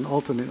righteousness and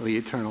ultimately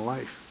eternal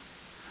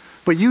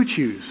life. But you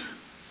choose.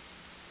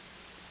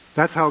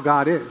 That's how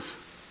God is.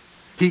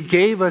 He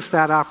gave us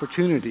that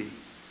opportunity.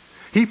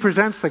 He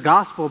presents the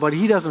gospel, but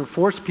he doesn't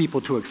force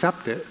people to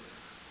accept it.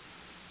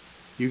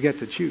 You get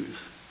to choose.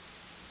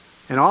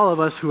 And all of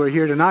us who are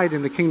here tonight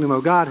in the kingdom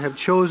of God have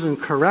chosen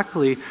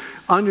correctly,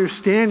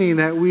 understanding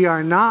that we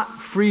are not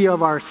free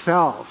of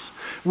ourselves.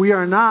 We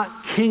are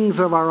not kings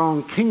of our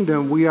own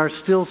kingdom. We are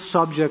still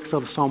subjects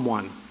of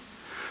someone.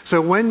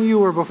 So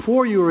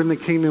before you were in the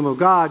kingdom of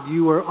God,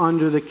 you were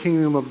under the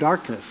kingdom of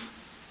darkness.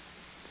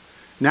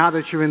 Now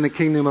that you're in the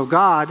kingdom of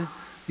God,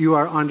 you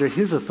are under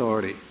his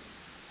authority.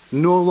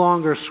 No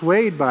longer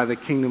swayed by the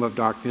kingdom of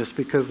darkness,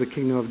 because the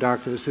kingdom of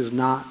darkness is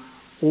not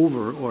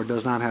over or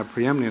does not have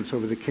preeminence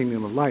over the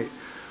kingdom of light.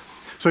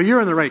 So you're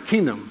in the right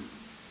kingdom.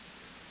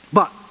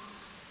 But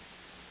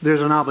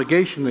there's an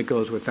obligation that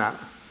goes with that.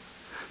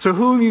 So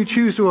whom you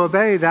choose to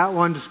obey, that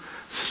one's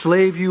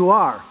slave you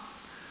are.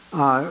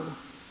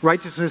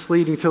 Righteousness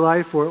leading to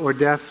life, or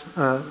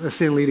death,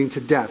 sin leading to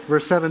death.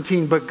 Verse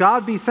 17, but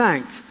God be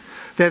thanked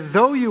that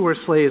though you were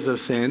slaves of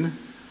sin,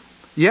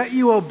 yet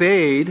you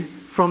obeyed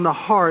from the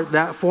heart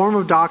that form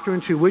of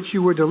doctrine to which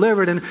you were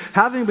delivered, and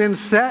having been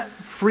set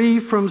free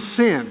from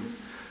sin,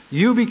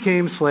 you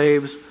became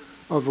slaves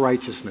of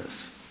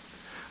righteousness.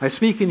 I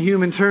speak in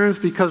human terms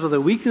because of the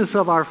weakness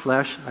of our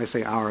flesh. I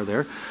say our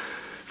there.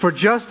 For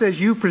just as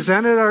you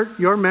presented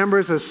your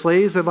members as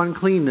slaves of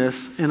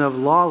uncleanness and of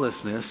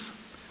lawlessness,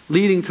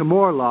 leading to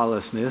more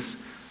lawlessness,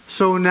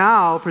 so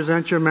now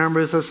present your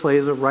members as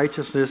slaves of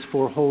righteousness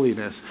for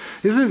holiness.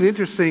 Isn't it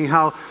interesting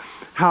how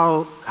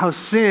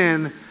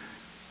sin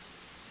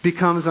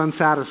becomes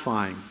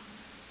unsatisfying?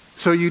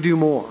 So you do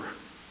more.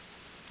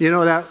 You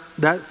know,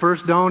 that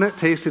first donut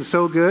tasted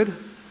so good,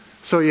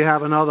 so you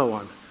have another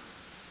one.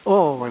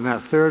 Oh, and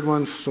that third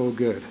one's so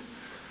good.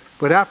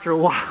 But after a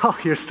while,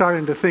 you're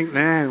starting to think,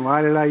 man,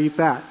 why did I eat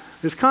that?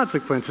 There's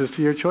consequences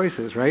to your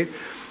choices, right?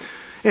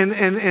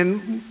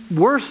 And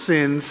worse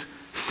sins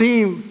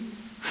seem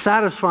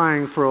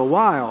satisfying for a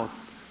while,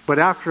 but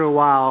after a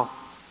while,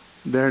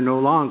 they're no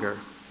longer.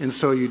 And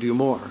so you do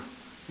more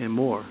and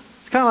more.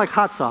 It's kind of like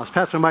hot sauce.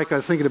 Pastor Mike, I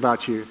was thinking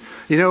about you.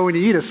 You know, when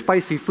you eat a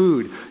spicy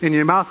food and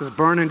your mouth is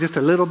burning just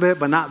a little bit,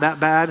 but not that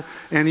bad,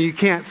 and you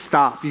can't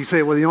stop. You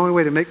say, well, the only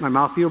way to make my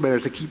mouth feel better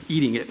is to keep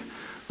eating it,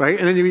 right?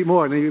 And then you eat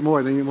more, and then you eat more,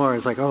 and then you eat more.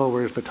 It's like, oh,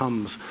 where's the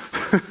Tums?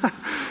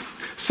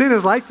 Sin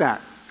is like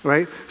that,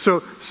 right?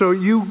 So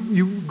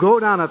you go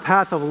down a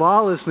path of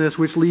lawlessness,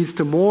 which leads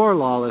to more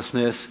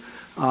lawlessness.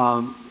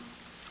 Don't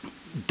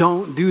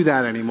do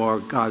that anymore,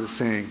 God is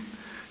saying.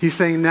 He's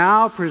saying,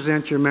 now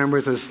present your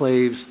members as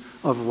slaves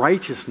of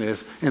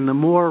righteousness, and the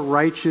more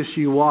righteous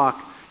you walk,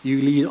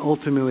 you lead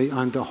ultimately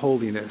unto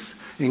holiness.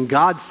 And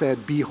God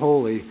said, be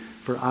holy,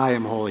 for I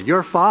am holy.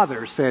 Your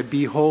Father said,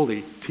 be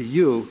holy to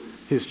you,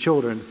 his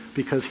children,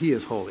 because he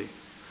is holy.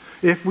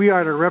 If we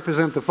are to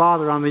represent the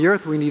Father on the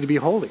earth, we need to be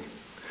holy.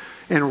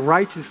 And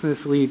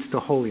righteousness leads to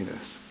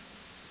holiness.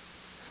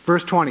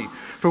 Verse 20,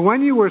 for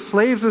when you were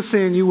slaves of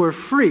sin, you were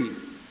free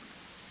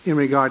in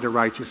regard to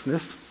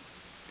righteousness.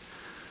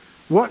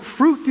 What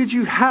fruit did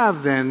you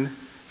have then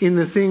in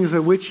the things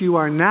of which you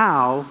are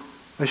now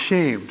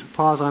ashamed?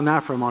 Pause on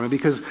that for a moment,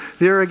 because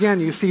there again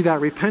you see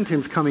that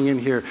repentance coming in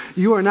here.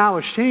 You are now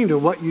ashamed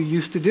of what you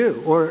used to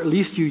do, or at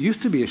least you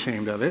used to be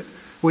ashamed of it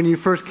when you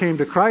first came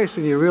to Christ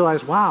and you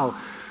realized, wow,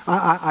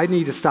 I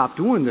need to stop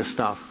doing this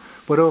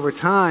stuff. But over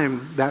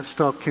time, that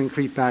stuff can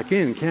creep back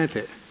in, can't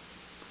it?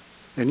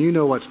 And you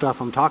know what stuff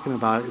I'm talking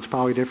about. It's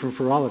probably different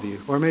for all of you,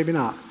 or maybe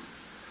not.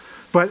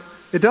 But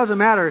it doesn't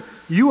matter.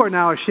 You are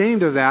now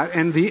ashamed of that,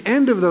 and the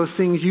end of those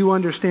things you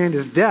understand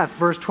is death.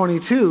 Verse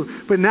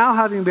 22, but now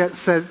having been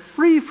set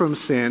free from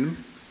sin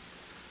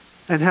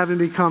and having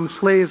become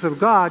slaves of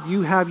God,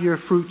 you have your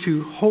fruit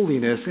to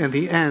holiness and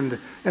the end,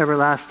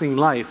 everlasting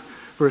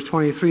life. Verse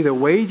 23, the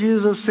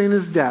wages of sin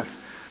is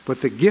death, but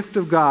the gift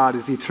of God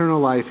is eternal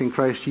life in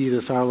Christ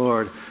Jesus our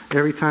Lord.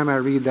 Every time I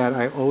read that,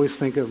 I always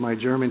think of my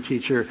German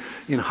teacher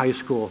in high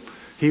school.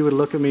 He would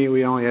look at me,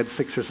 we only had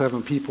 6 or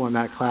 7 people in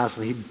that class,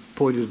 and he'd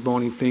point his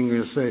bony finger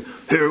and say,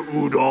 Herr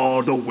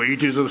Udall, the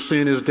wages of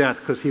sin is death,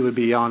 because he would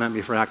be yelling at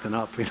me for acting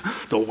up.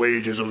 The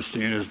wages of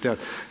sin is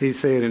death. He'd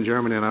say it in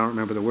German, and I don't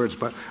remember the words,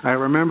 but I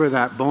remember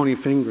that bony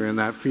finger and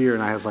that fear,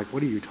 and I was like,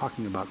 what are you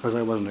talking about? Because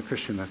I wasn't a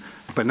Christian then.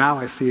 But now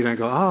I see it, and I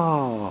go,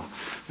 oh,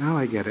 now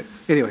I get it.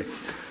 Anyway,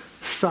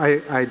 so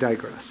I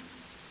digress.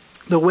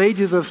 The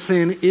wages of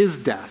sin is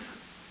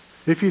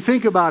death. If you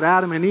think about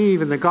Adam and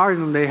Eve in the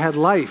garden, they had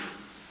life.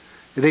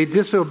 They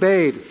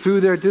disobeyed.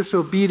 Through their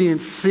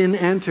disobedience, sin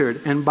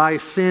entered, and by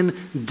sin,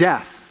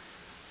 death.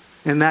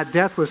 And that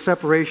death was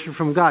separation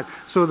from God.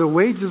 So the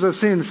wages of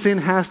sin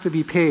has to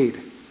be paid.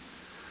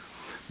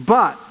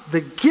 But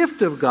the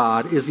gift of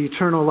God is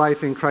eternal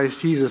life in Christ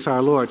Jesus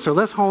our Lord. So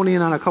let's hone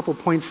in on a couple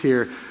points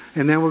here,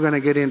 and then we're going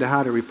to get into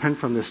how to repent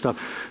from this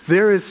stuff.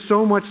 There is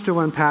so much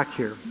to unpack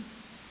here.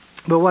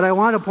 But what I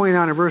want to point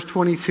out in verse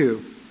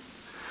 22,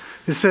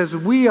 it says,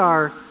 we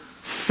are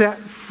set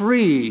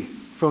free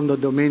from the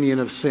dominion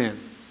of sin.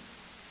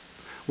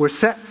 We're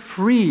set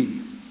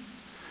free.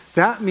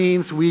 That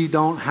means we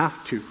don't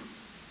have to.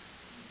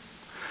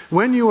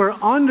 When you were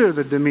under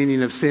the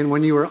dominion of sin,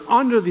 when you were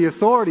under the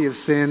authority of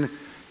sin,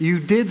 you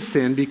did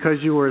sin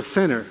because you were a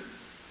sinner.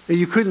 And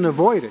you couldn't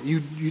avoid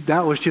it.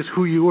 That was just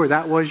who you were.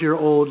 That was your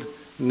old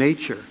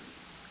nature.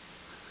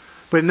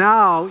 But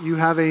now you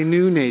have a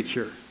new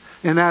nature.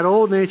 And that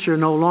old nature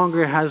no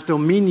longer has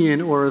dominion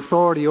or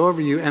authority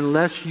over you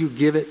unless you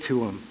give it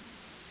to him.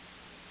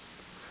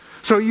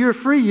 So you're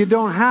free. You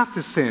don't have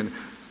to sin.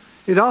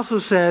 It also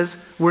says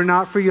we're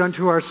not free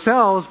unto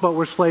ourselves, but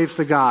we're slaves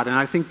to God. And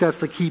I think that's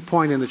the key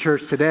point in the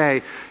church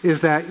today,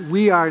 is that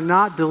we are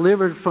not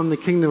delivered from the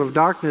kingdom of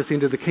darkness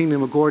into the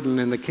kingdom of Gordon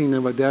and the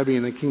kingdom of Debbie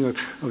and the kingdom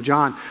of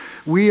John.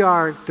 We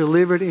are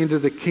delivered into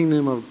the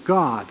kingdom of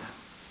God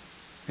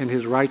and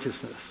his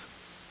righteousness.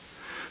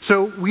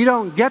 So we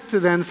don't get to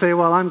then say,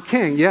 well, I'm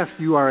king. Yes,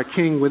 you are a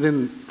king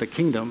within the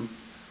kingdom.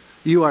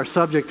 You are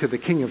subject to the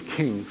King of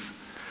Kings.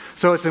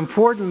 So it's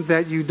important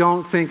that you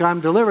don't think, I'm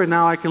delivered,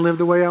 now I can live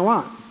the way I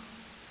want.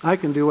 I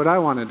can do what I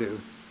want to do.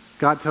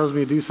 God tells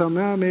me to do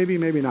something, maybe,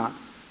 maybe not.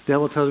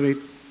 Devil tells me,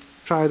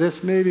 try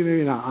this, maybe,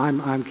 maybe not.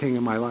 I'm king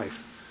of my life.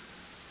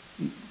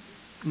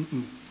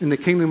 In the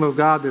kingdom of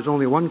God, there's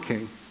only one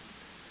king.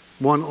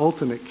 One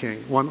ultimate king,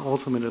 one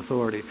ultimate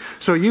authority.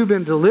 So you've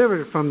been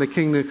delivered from the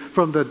kingdom,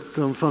 from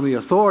the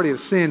authority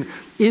of sin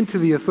into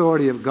the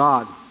authority of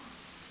God.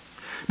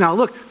 Now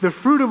look, the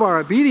fruit of our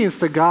obedience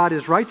to God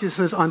is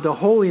righteousness unto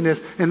holiness,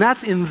 and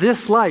that's in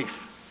this life.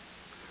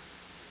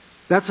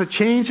 That's a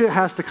change that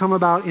has to come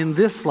about in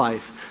this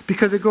life,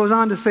 because it goes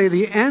on to say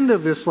the end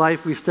of this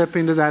life, we step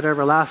into that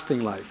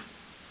everlasting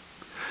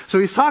life. So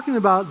he's talking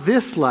about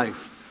this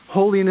life,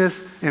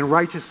 holiness and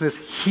righteousness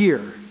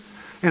here.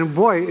 And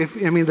boy,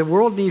 the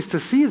world needs to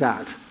see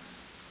that.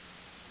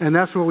 And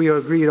that's what we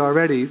agreed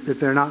already, that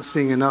they're not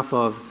seeing enough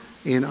of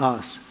in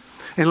us.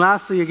 And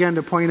lastly, again,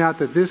 to point out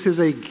that this is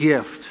a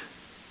gift.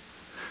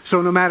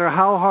 So no matter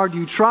how hard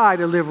you try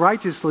to live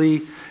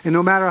righteously, and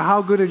no matter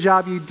how good a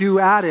job you do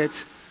at it,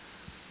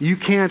 you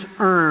can't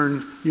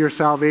earn your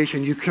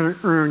salvation. You can't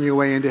earn your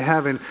way into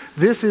heaven.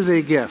 This is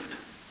a gift.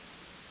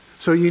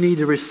 So you need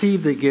to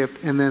receive the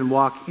gift and then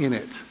walk in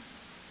it.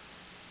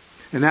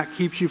 And that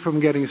keeps you from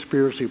getting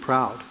spiritually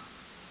proud.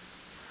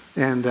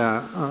 And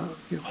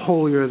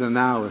holier than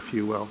thou, if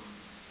you will.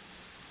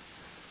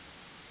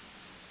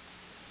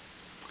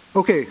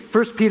 Okay,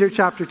 1 Peter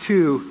chapter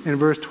 2 and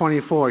verse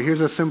 24.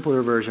 Here's a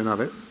simpler version of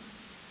it.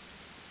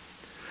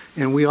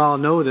 And we all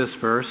know this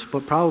verse,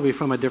 but probably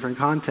from a different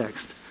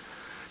context.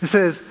 It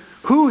says,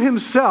 who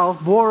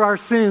himself bore our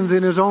sins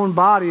in his own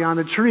body on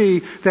the tree,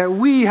 that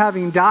we,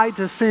 having died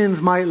to sins,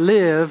 might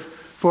live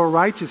for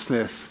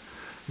righteousness,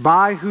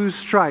 by whose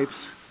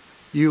stripes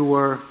you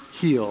were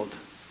healed.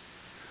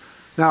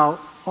 Now,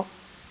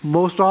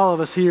 most all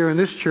of us here in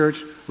this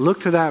church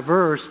look to that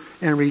verse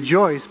and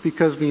rejoice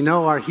because we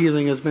know our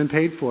healing has been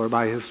paid for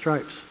by his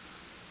stripes.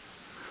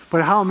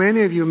 But how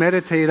many of you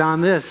meditate on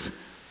this?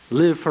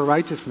 Live for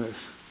righteousness.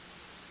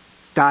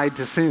 Died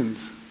to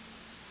sins.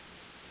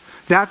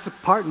 That's a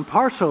part and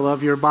parcel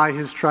of your by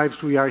his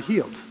stripes we are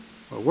healed.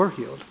 Or we're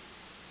healed.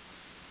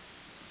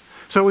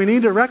 So we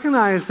need to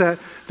recognize that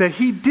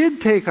he did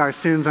take our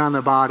sins on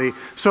the body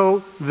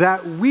so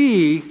that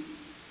we,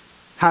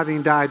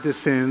 having died to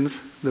sins,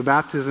 the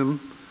baptism,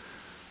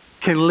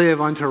 can live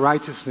unto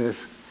righteousness.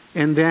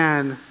 And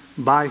then,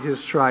 by his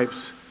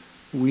stripes,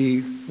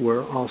 we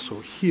were also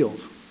healed.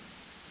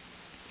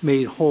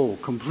 Made whole,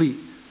 complete.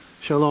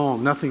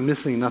 Shalom, nothing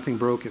missing, nothing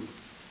broken.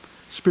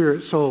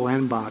 Spirit, soul,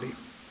 and body.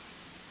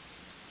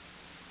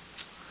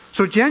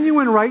 So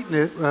genuine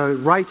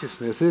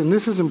righteousness, and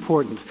this is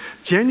important,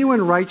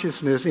 genuine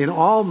righteousness in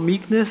all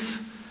meekness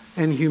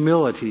and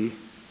humility,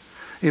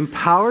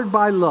 empowered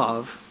by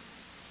love,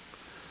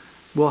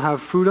 will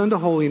have fruit unto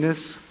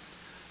holiness.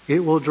 It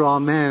will draw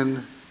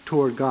men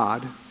toward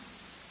God.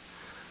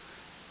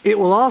 It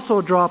will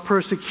also draw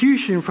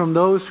persecution from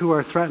those who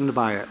are threatened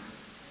by it.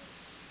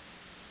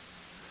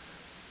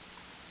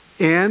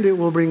 And it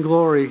will bring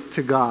glory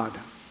to God.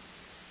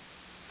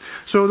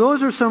 So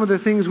those are some of the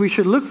things we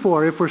should look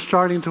for if we're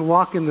starting to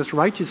walk in this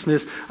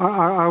righteousness.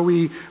 Are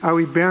we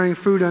bearing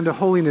fruit unto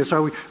holiness?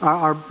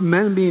 Are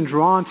men being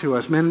drawn to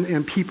us? Men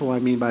and people, I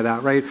mean by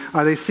that, right?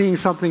 Are they seeing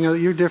something that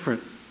you're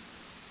different?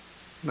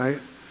 Right?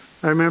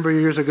 I remember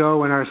years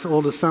ago when our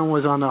oldest son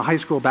was on the high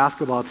school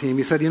basketball team.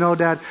 He said,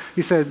 Dad,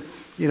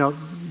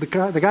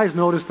 the guys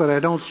noticed that I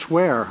don't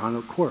swear on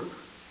the court.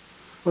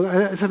 Well,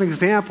 that's an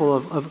example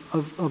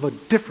of a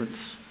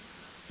difference,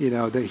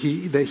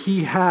 that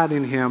he had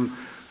in him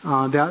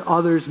that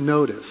others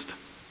noticed.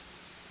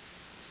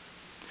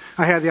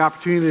 I had the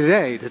opportunity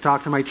today to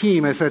talk to my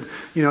team. I said,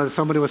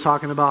 somebody was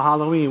talking about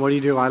Halloween. What do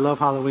you do? I love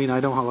Halloween. I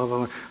don't love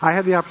Halloween. I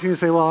had the opportunity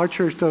to say, well, our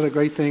church does a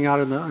great thing out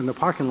in the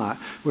parking lot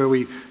where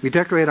we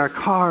decorate our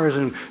cars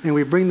and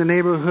we bring the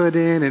neighborhood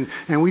in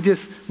and we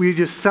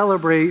just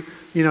celebrate,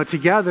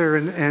 together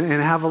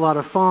and have a lot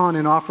of fun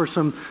and offer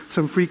some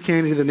free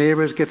candy to the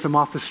neighbors, gets them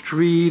off the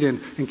street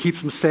and keeps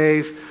them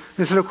safe.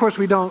 And so, of course,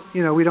 we don't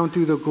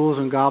do the ghouls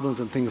and goblins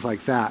and things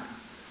like that.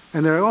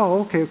 And they're,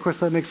 oh, okay, of course,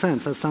 that makes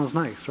sense. That sounds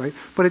nice, right?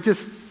 But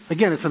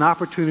it's an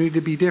opportunity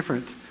to be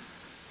different.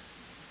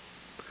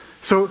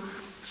 So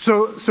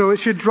it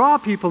should draw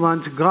people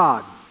unto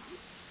God.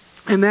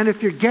 And then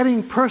if you're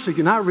getting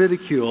persecuted, not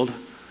ridiculed,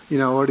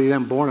 or the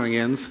them born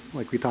agains,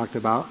 like we talked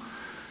about,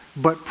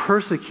 but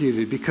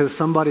persecuted because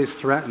somebody's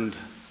threatened,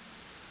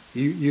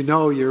 you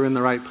know you're in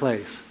the right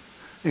place.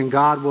 And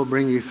God will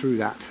bring you through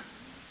that.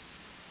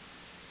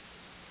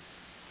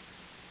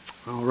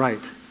 All right.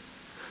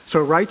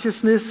 So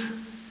righteousness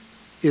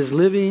is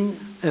living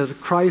as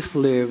Christ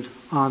lived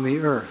on the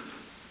earth.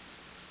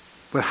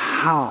 But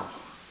how?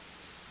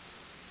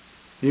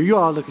 You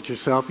all look at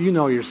yourself. You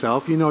know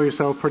yourself. You know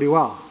yourself pretty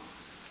well.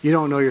 You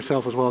don't know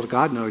yourself as well as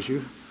God knows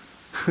you.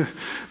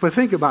 But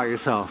think about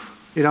yourself.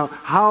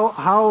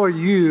 How are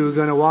you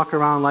going to walk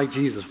around like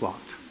Jesus walked?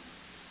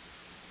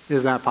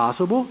 Is that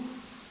possible?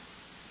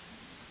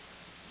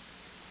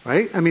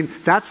 Right? I mean,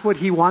 that's what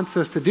he wants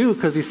us to do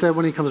because he said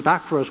when he comes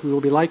back for us, we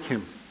will be like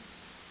him.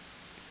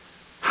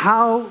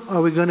 How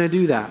are we going to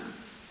do that?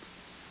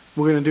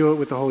 We're going to do it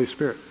with the Holy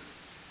Spirit.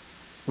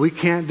 We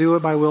can't do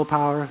it by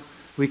willpower.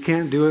 We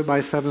can't do it by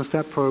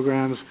 7-step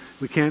programs.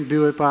 We can't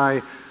do it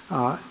by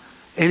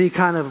any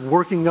kind of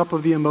working up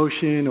of the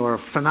emotion or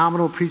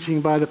phenomenal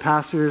preaching by the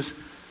pastors.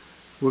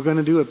 We're going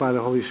to do it by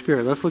the Holy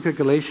Spirit. Let's look at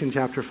Galatians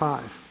chapter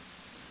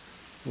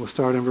 5. We'll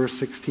start in verse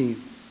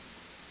 16.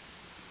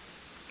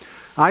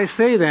 I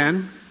say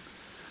then,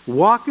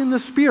 walk in the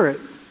Spirit,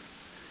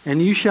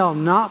 and you shall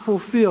not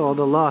fulfill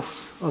the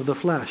lusts of the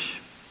flesh.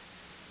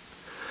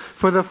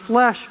 For the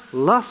flesh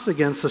lusts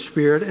against the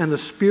Spirit, and the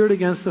Spirit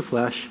against the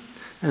flesh,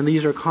 and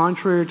these are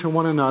contrary to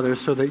one another,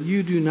 so that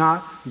you do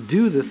not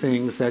do the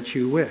things that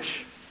you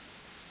wish.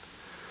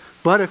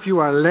 But if you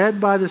are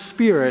led by the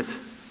Spirit,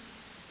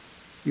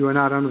 you are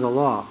not under the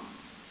law.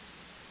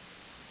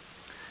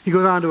 He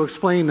goes on to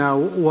explain now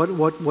what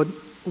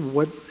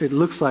it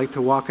looks like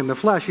to walk in the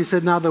flesh. He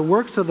said, now the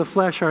works of the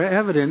flesh are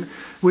evident,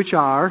 which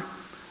are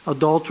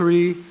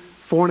adultery,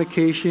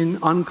 fornication,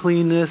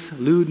 uncleanness,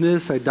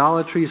 lewdness,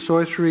 idolatry,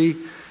 sorcery,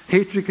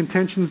 hatred,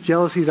 contentions,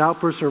 jealousies,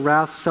 outbursts of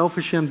wrath,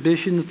 selfish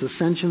ambitions,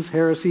 dissensions,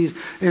 heresies,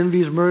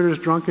 envies, murders,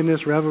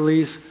 drunkenness,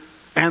 revelries,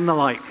 and the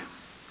like.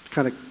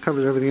 Kind of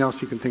covers everything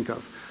else you can think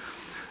of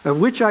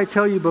which I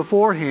tell you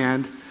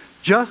beforehand,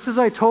 just as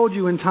I told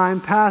you in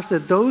time past,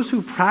 that those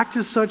who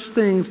practice such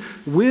things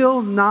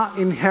will not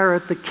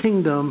inherit the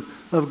kingdom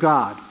of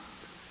God.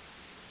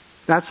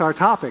 That's our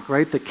topic,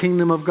 right? The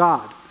kingdom of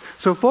God.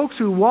 So folks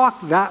who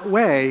walk that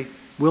way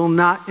will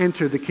not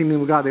enter the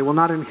kingdom of God. They will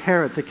not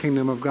inherit the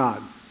kingdom of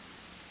God.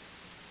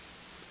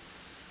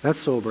 That's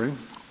sobering.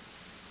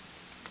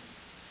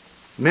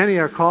 Many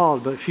are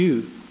called, but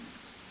few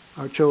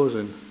are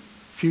chosen.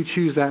 Few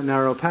choose that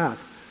narrow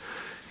path.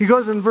 He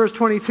goes in verse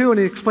 22 and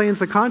he explains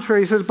the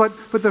contrary. He says, but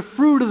the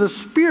fruit of the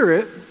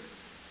Spirit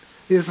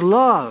is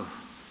love,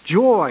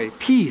 joy,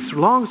 peace,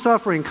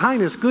 long-suffering,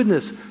 kindness,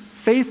 goodness,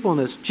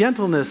 faithfulness,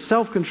 gentleness,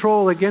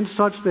 self-control. Against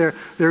such there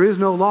is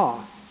no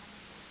law.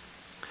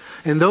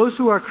 And those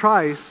who are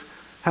Christ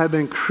have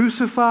been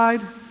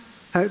crucified.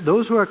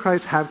 Those who are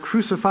Christ have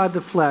crucified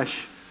the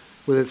flesh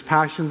with its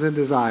passions and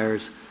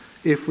desires.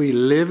 If we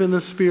live in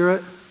the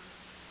Spirit,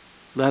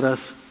 let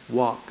us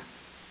walk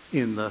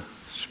in the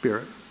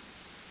Spirit.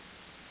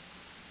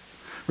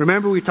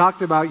 Remember, we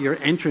talked about your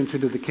entrance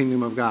into the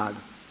kingdom of God.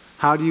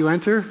 How do you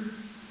enter?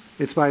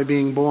 It's by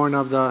being born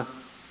of the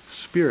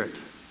Spirit.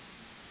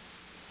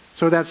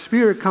 So that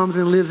Spirit comes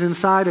and lives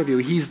inside of you.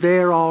 He's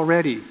there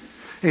already.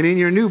 And in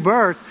your new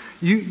birth,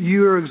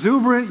 you're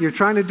exuberant, you're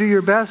trying to do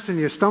your best, and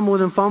you're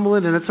stumbling and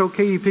fumbling, and it's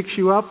okay, He picks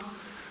you up.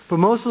 But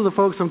most of the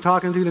folks I'm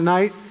talking to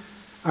tonight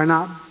are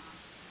not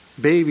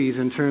babies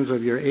in terms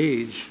of your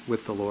age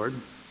with the Lord.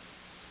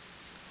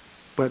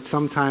 But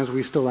sometimes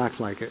we still act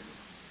like it.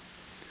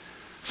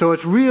 So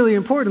it's really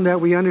important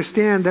that we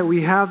understand that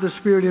we have the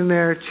Spirit in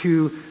there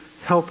to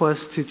help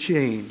us to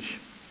change.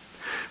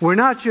 We're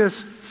not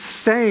just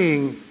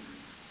saying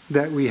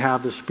that we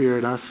have the Spirit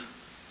in us.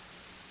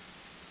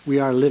 We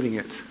are living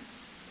it.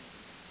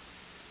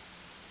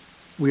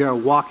 We are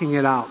walking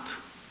it out.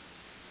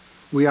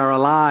 We are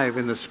alive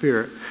in the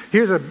Spirit.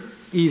 Here's an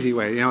easy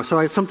way. So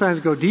I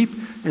sometimes go deep,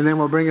 and then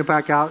we'll bring it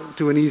back out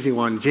to an easy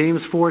one.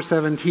 James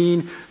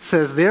 4:17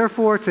 says,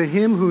 "Therefore to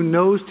him who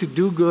knows to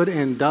do good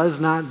and does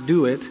not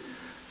do it,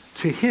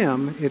 to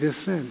him it is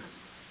sin."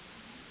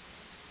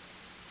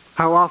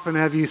 How often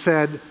have you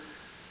said,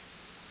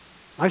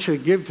 "I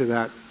should give to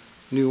that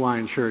New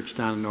Wine Church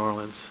down in New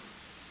Orleans"?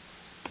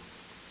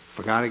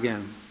 Forgot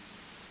again.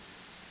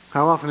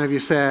 How often have you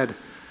said,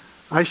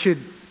 "I should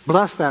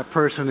bless that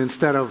person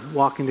instead of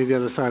walking to the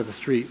other side of the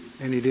street,"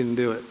 and you didn't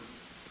do it?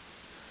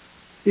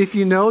 If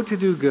you know to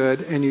do good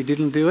and you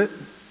didn't do it,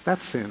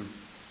 that's sin.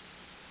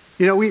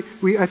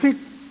 I think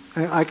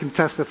I can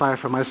testify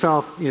for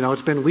myself.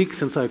 It's been weeks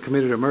since I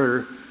committed a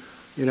murder.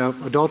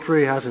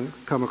 Adultery hasn't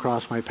come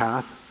across my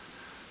path,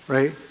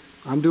 right?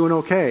 I'm doing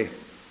okay.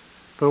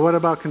 But what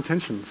about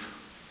contentions?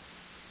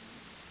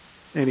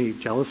 Any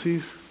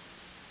jealousies?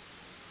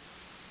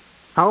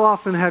 How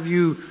often have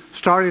you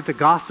started to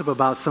gossip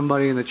about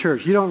somebody in the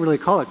church? You don't really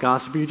call it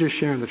gossip. You're just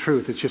sharing the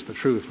truth. It's just the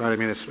truth, right?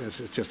 It's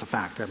just a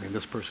fact.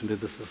 This person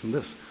did this, this, and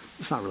this.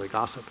 It's not really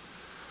gossip.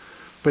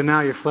 But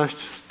now your flesh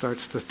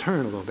starts to turn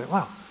a little bit.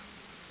 Wow,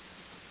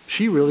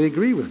 she really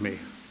agreed with me.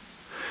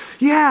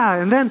 Yeah,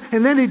 and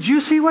then did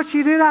you see what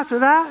she did after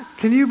that?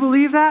 Can you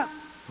believe that?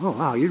 Oh,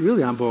 wow, you're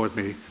really on board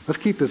with me. Let's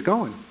keep this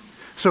going.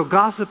 So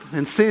gossip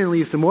and sin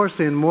leads to more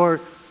sin,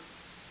 more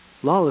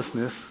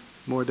lawlessness,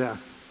 more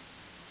death.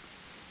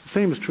 The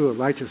same is true of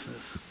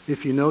righteousness.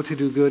 If you know to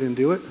do good and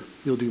do it,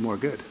 you'll do more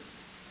good.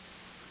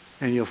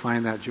 And you'll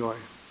find that joy.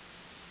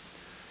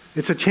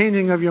 It's a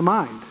changing of your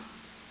mind.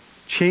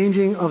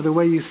 Changing of the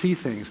way you see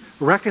things.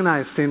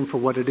 Recognize sin for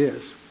what it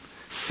is.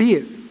 See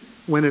it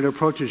when it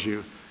approaches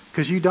you.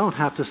 Because you don't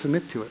have to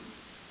submit to it.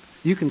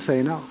 You can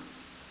say no.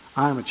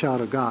 I am a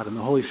child of God, and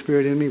the Holy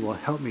Spirit in me will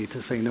help me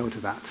to say no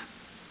to that.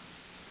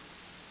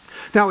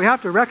 Now we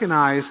have to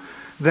recognize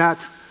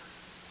that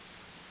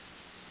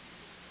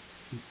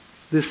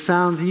this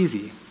sounds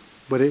easy,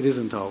 but it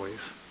isn't always.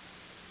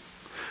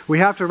 We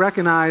have to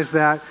recognize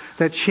that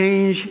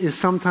change is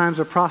sometimes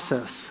a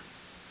process.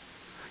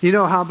 You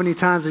know how many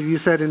times have you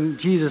said, "In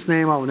Jesus'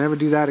 name, I will never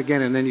do that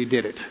again," and then you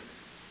did it?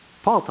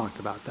 Paul talked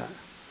about that.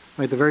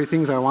 Right? The very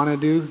things I want to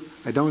do,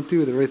 I don't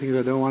do. The very things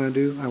I don't want to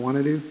do, I want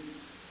to do.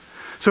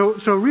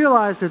 So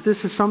realize that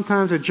this is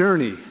sometimes a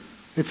journey.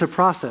 It's a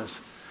process.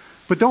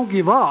 But don't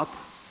give up.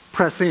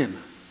 Press in.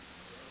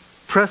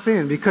 Press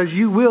in, because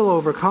you will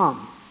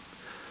overcome.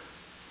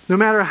 No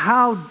matter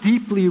how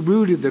deeply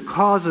rooted the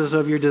causes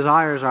of your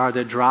desires are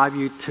that drive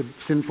you to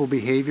sinful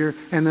behavior,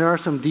 and there are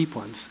some deep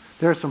ones.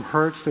 There are some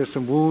hurts, there's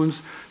some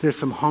wounds, there's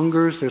some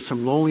hungers, there's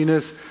some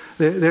loneliness.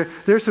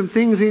 There's some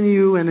things in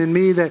you and in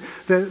me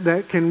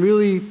that can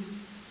really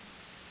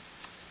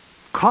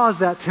cause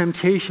that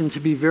temptation to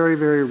be very,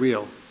 very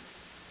real.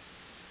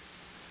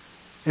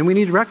 And we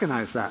need to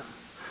recognize that.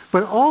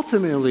 But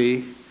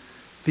ultimately,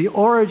 the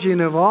origin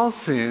of all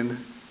sin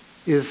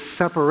is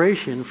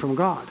separation from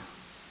God.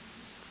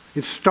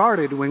 It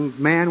started when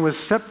man was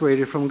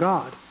separated from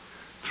God.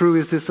 Through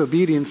his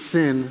disobedience,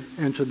 sin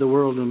entered the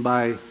world, and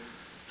by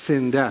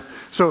sin, death.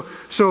 So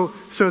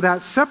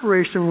that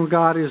separation from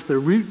God is the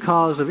root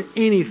cause of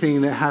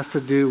anything that has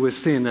to do with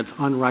sin that's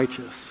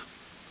unrighteous.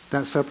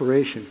 That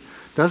separation.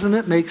 Doesn't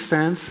it make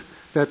sense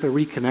that the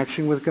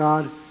reconnection with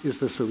God is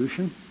the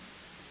solution?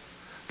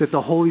 That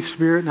the Holy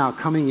Spirit now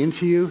coming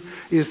into you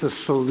is the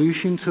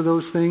solution to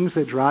those things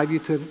that drive you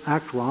to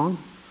act wrong?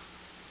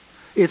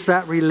 It's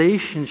that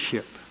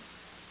relationship.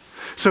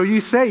 So you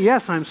say,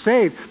 yes, I'm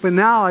saved, but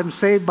now I'm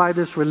saved by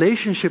this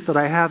relationship that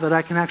I have, that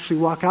I can actually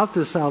walk out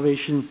this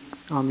salvation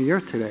on the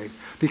earth today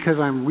because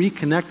I'm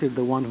reconnected to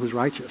the one who's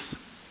righteous.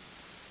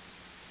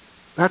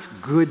 That's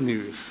good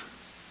news.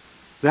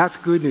 That's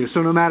good news.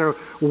 So no matter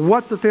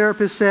what the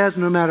therapist says,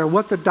 no matter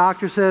what the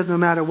doctor says, no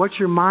matter what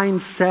your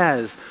mind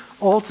says,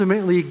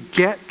 ultimately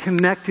get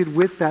connected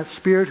with that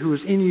Spirit who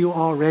is in you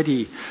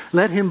already.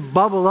 Let him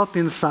bubble up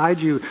inside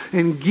you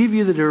and give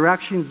you the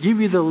direction,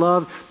 give you the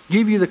love,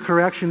 give you the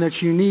correction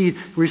that you need.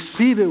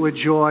 Receive it with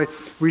joy.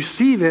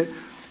 Receive it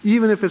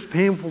even if it's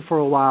painful for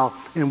a while,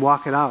 and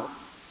walk it out.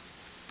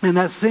 And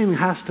that sin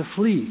has to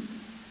flee.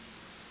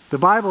 The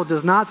Bible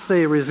does not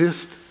say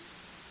resist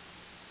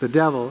the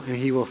devil and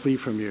he will flee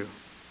from you.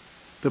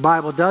 The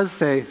Bible does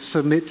say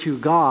submit to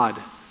God,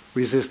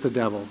 resist the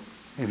devil,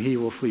 and he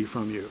will flee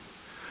from you.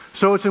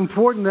 So it's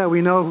important that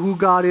we know who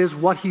God is,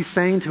 what he's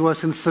saying to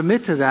us, and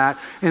submit to that.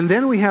 And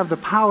then we have the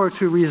power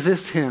to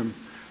resist him,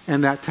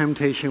 and that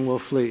temptation will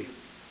flee.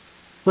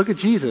 Look at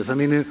Jesus. I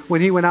mean, when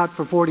he went out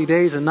for 40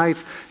 days and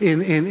nights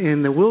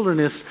in the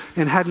wilderness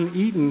and hadn't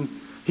eaten,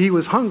 he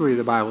was hungry,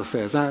 the Bible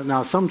says.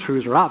 Now some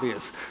truths are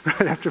obvious.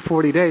 Right after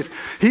 40 days,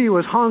 he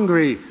was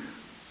hungry.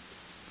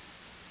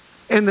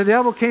 And the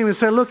devil came and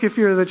said, look, if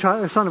you're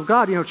the Son of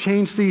God,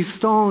 change these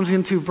stones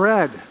into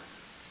bread.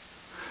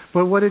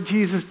 But what did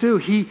Jesus do?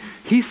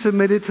 He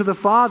submitted to the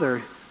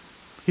Father.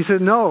 He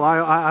said, no,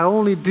 I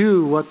only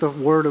do what the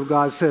Word of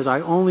God says. I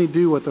only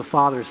do what the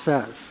Father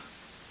says.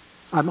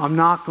 I'm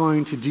not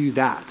going to do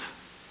that.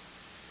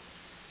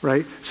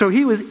 Right? So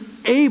he was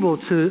able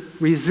to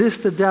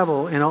resist the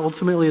devil, and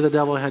ultimately the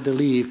devil had to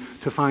leave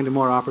to find a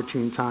more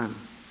opportune time.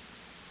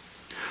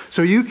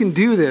 So you can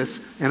do this,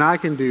 and I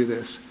can do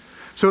this.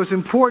 So it's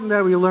important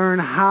that we learn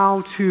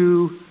how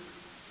to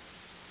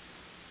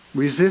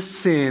resist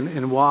sin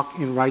and walk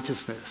in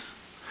righteousness.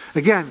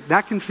 Again,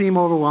 that can seem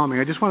overwhelming.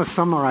 I just want to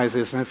summarize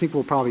this, and I think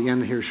we'll probably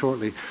end here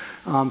shortly.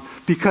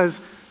 Because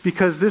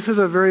this is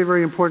a very,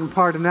 very important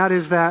part, and that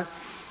is that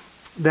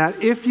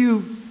if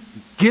you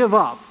give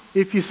up,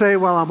 if you say,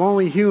 well, I'm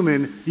only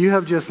human, you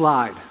have just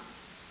lied.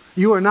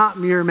 You are not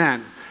mere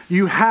men.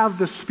 You have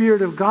the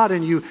Spirit of God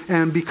in you,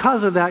 and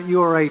because of that,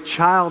 you are a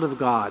child of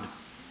God.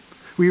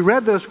 We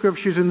read those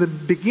scriptures in the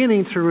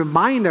beginning to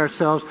remind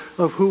ourselves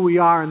of who we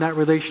are and that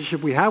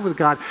relationship we have with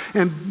God.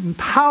 And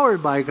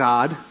empowered by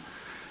God,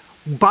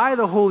 by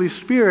the Holy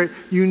Spirit,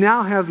 you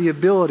now have the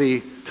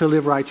ability to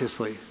live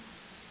righteously.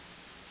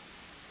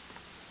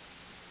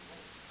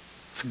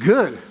 It's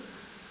good.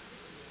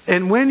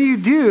 And when you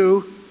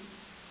do,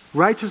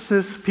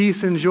 righteousness,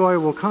 peace, and joy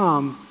will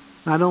come,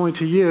 not only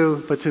to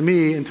you, but to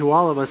me and to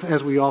all of us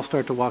as we all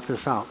start to walk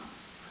this out.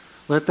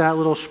 Let that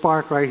little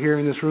spark right here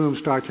in this room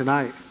start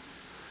tonight.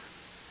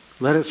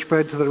 Let it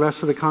spread to the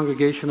rest of the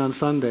congregation on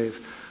Sundays.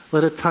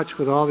 Let it touch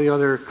with all the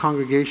other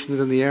congregations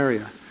in the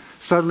area.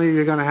 Suddenly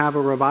you're going to have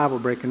a revival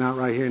breaking out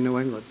right here in New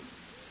England.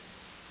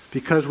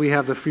 Because we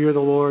have the fear of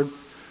the Lord,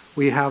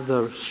 we have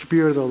the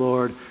Spirit of the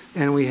Lord,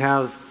 and we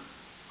have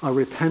a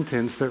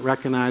repentance that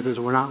recognizes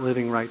we're not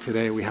living right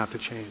today, we have to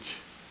change.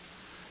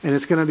 And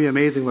it's going to be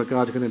amazing what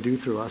God's going to do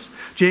through us.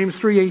 James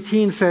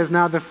 3:18 says,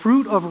 now the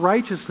fruit of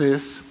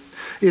righteousness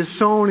is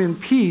sown in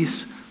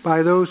peace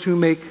by those who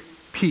make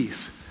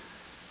peace.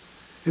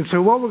 And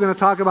so what we're going to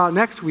talk about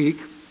next week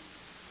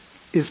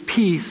is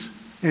peace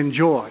and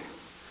joy.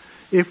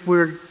 If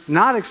we're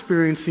not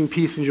experiencing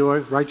peace and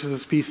joy,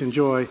 righteousness, peace, and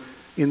joy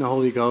in the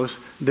Holy Ghost,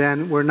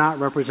 then we're not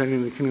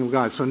representing the kingdom of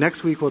God. So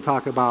next week we'll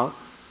talk about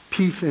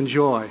peace and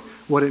joy,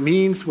 what it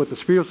means, what the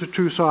spiritual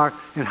truths are,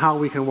 and how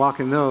we can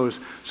walk in those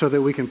so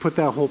that we can put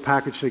that whole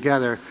package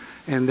together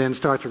and then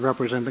start to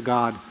represent the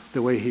God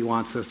the way He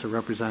wants us to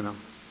represent Him.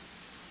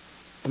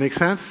 Make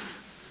sense?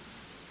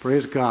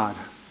 Praise God.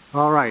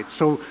 All right,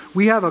 so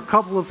we have a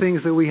couple of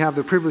things that we have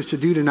the privilege to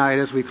do tonight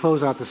as we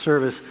close out the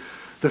service.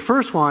 The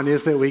first one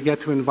is that we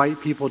get to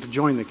invite people to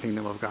join the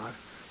kingdom of God.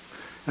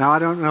 Now, I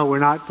don't know, we're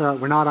not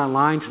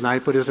online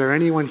tonight, but is there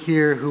anyone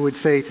here who would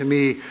say to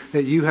me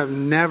that you have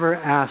never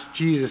asked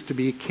Jesus to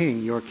be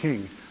king, your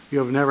king? You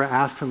have never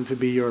asked Him to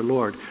be your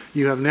Lord.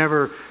 You have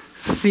never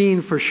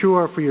seen for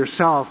sure for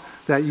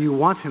yourself that you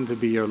want Him to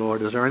be your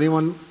Lord. Is there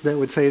anyone that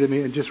would say to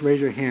me, and just raise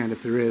your hand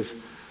if there is?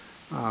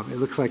 It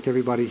looks like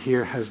everybody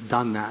here has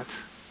done that.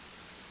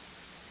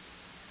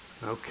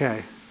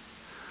 Okay.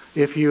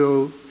 If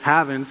you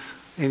haven't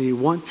and you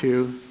want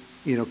to,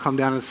 come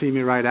down and see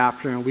me right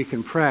after and we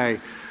can pray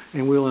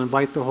and we'll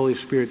invite the Holy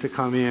Spirit to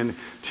come in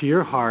to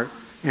your heart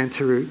and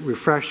to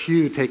refresh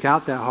you, take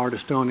out that heart of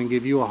stone and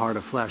give you a heart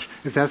of flesh.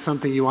 If that's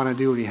something you want to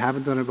do and you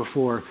haven't done it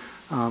before,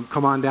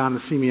 come on down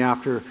and see me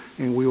after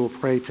and we will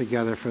pray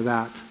together for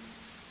that.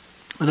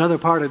 Another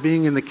part of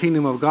being in the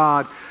kingdom of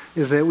God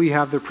is that we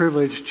have the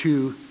privilege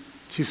to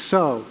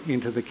sow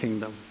into the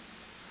kingdom.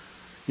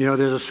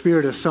 There's a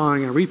spirit of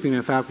sowing and reaping.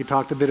 In fact, we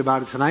talked a bit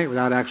about it tonight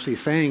without actually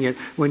saying it.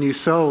 When you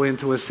sow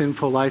into a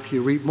sinful life,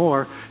 you reap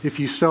more. If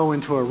you sow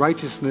into a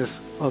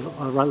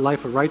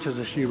life of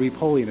righteousness, you reap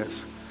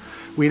holiness.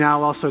 We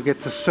now also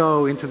get to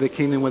sow into the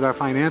kingdom with our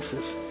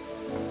finances.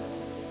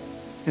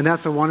 And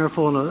that's a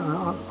wonderful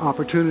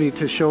opportunity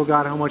to show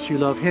God how much you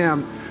love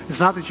Him. It's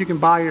not that you can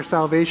buy your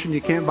salvation.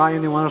 You can't buy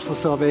anyone else's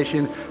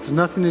salvation. It's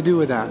nothing to do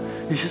with that.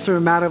 It's just a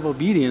matter of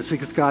obedience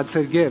because God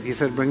said give. He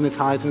said bring the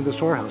tithes into the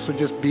storehouse. So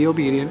just be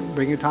obedient,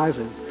 bring your tithes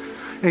in.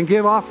 And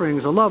give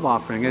offerings, a love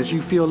offering, as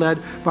you feel led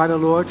by the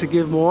Lord to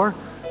give more.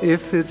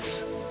 If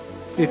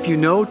you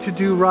know to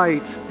do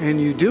right and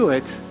you do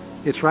it,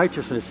 it's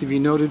righteousness. If you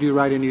know to do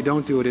right and you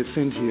don't do it, it's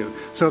sin to you.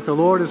 So if the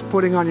Lord is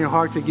putting on your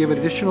heart to give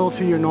additional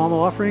to your normal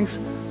offerings,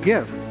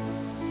 give.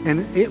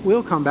 And it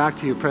will come back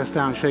to you, pressed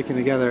down, shaken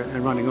together,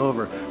 and running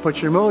over.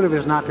 But your motive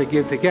is not to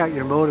give to get.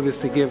 Your motive is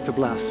to give to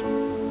bless.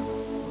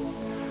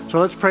 So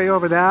let's pray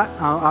over that.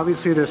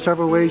 Obviously, there's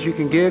several ways you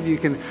can give. You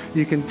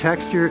can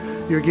text your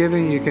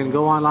giving. You can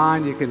go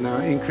online. You can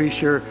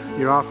increase your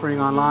offering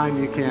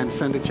online. You can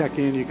send a check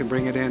in. You can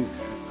bring it in.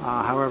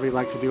 However you'd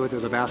like to do it.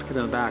 There's a basket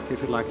in the back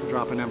if you'd like to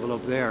drop an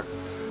envelope there.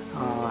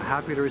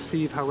 Happy to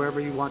receive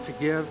however you want to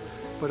give.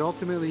 But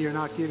ultimately, you're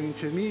not giving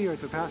to me or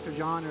to Pastor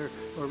John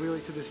or really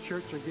to this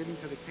church. You're giving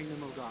to the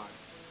kingdom of God.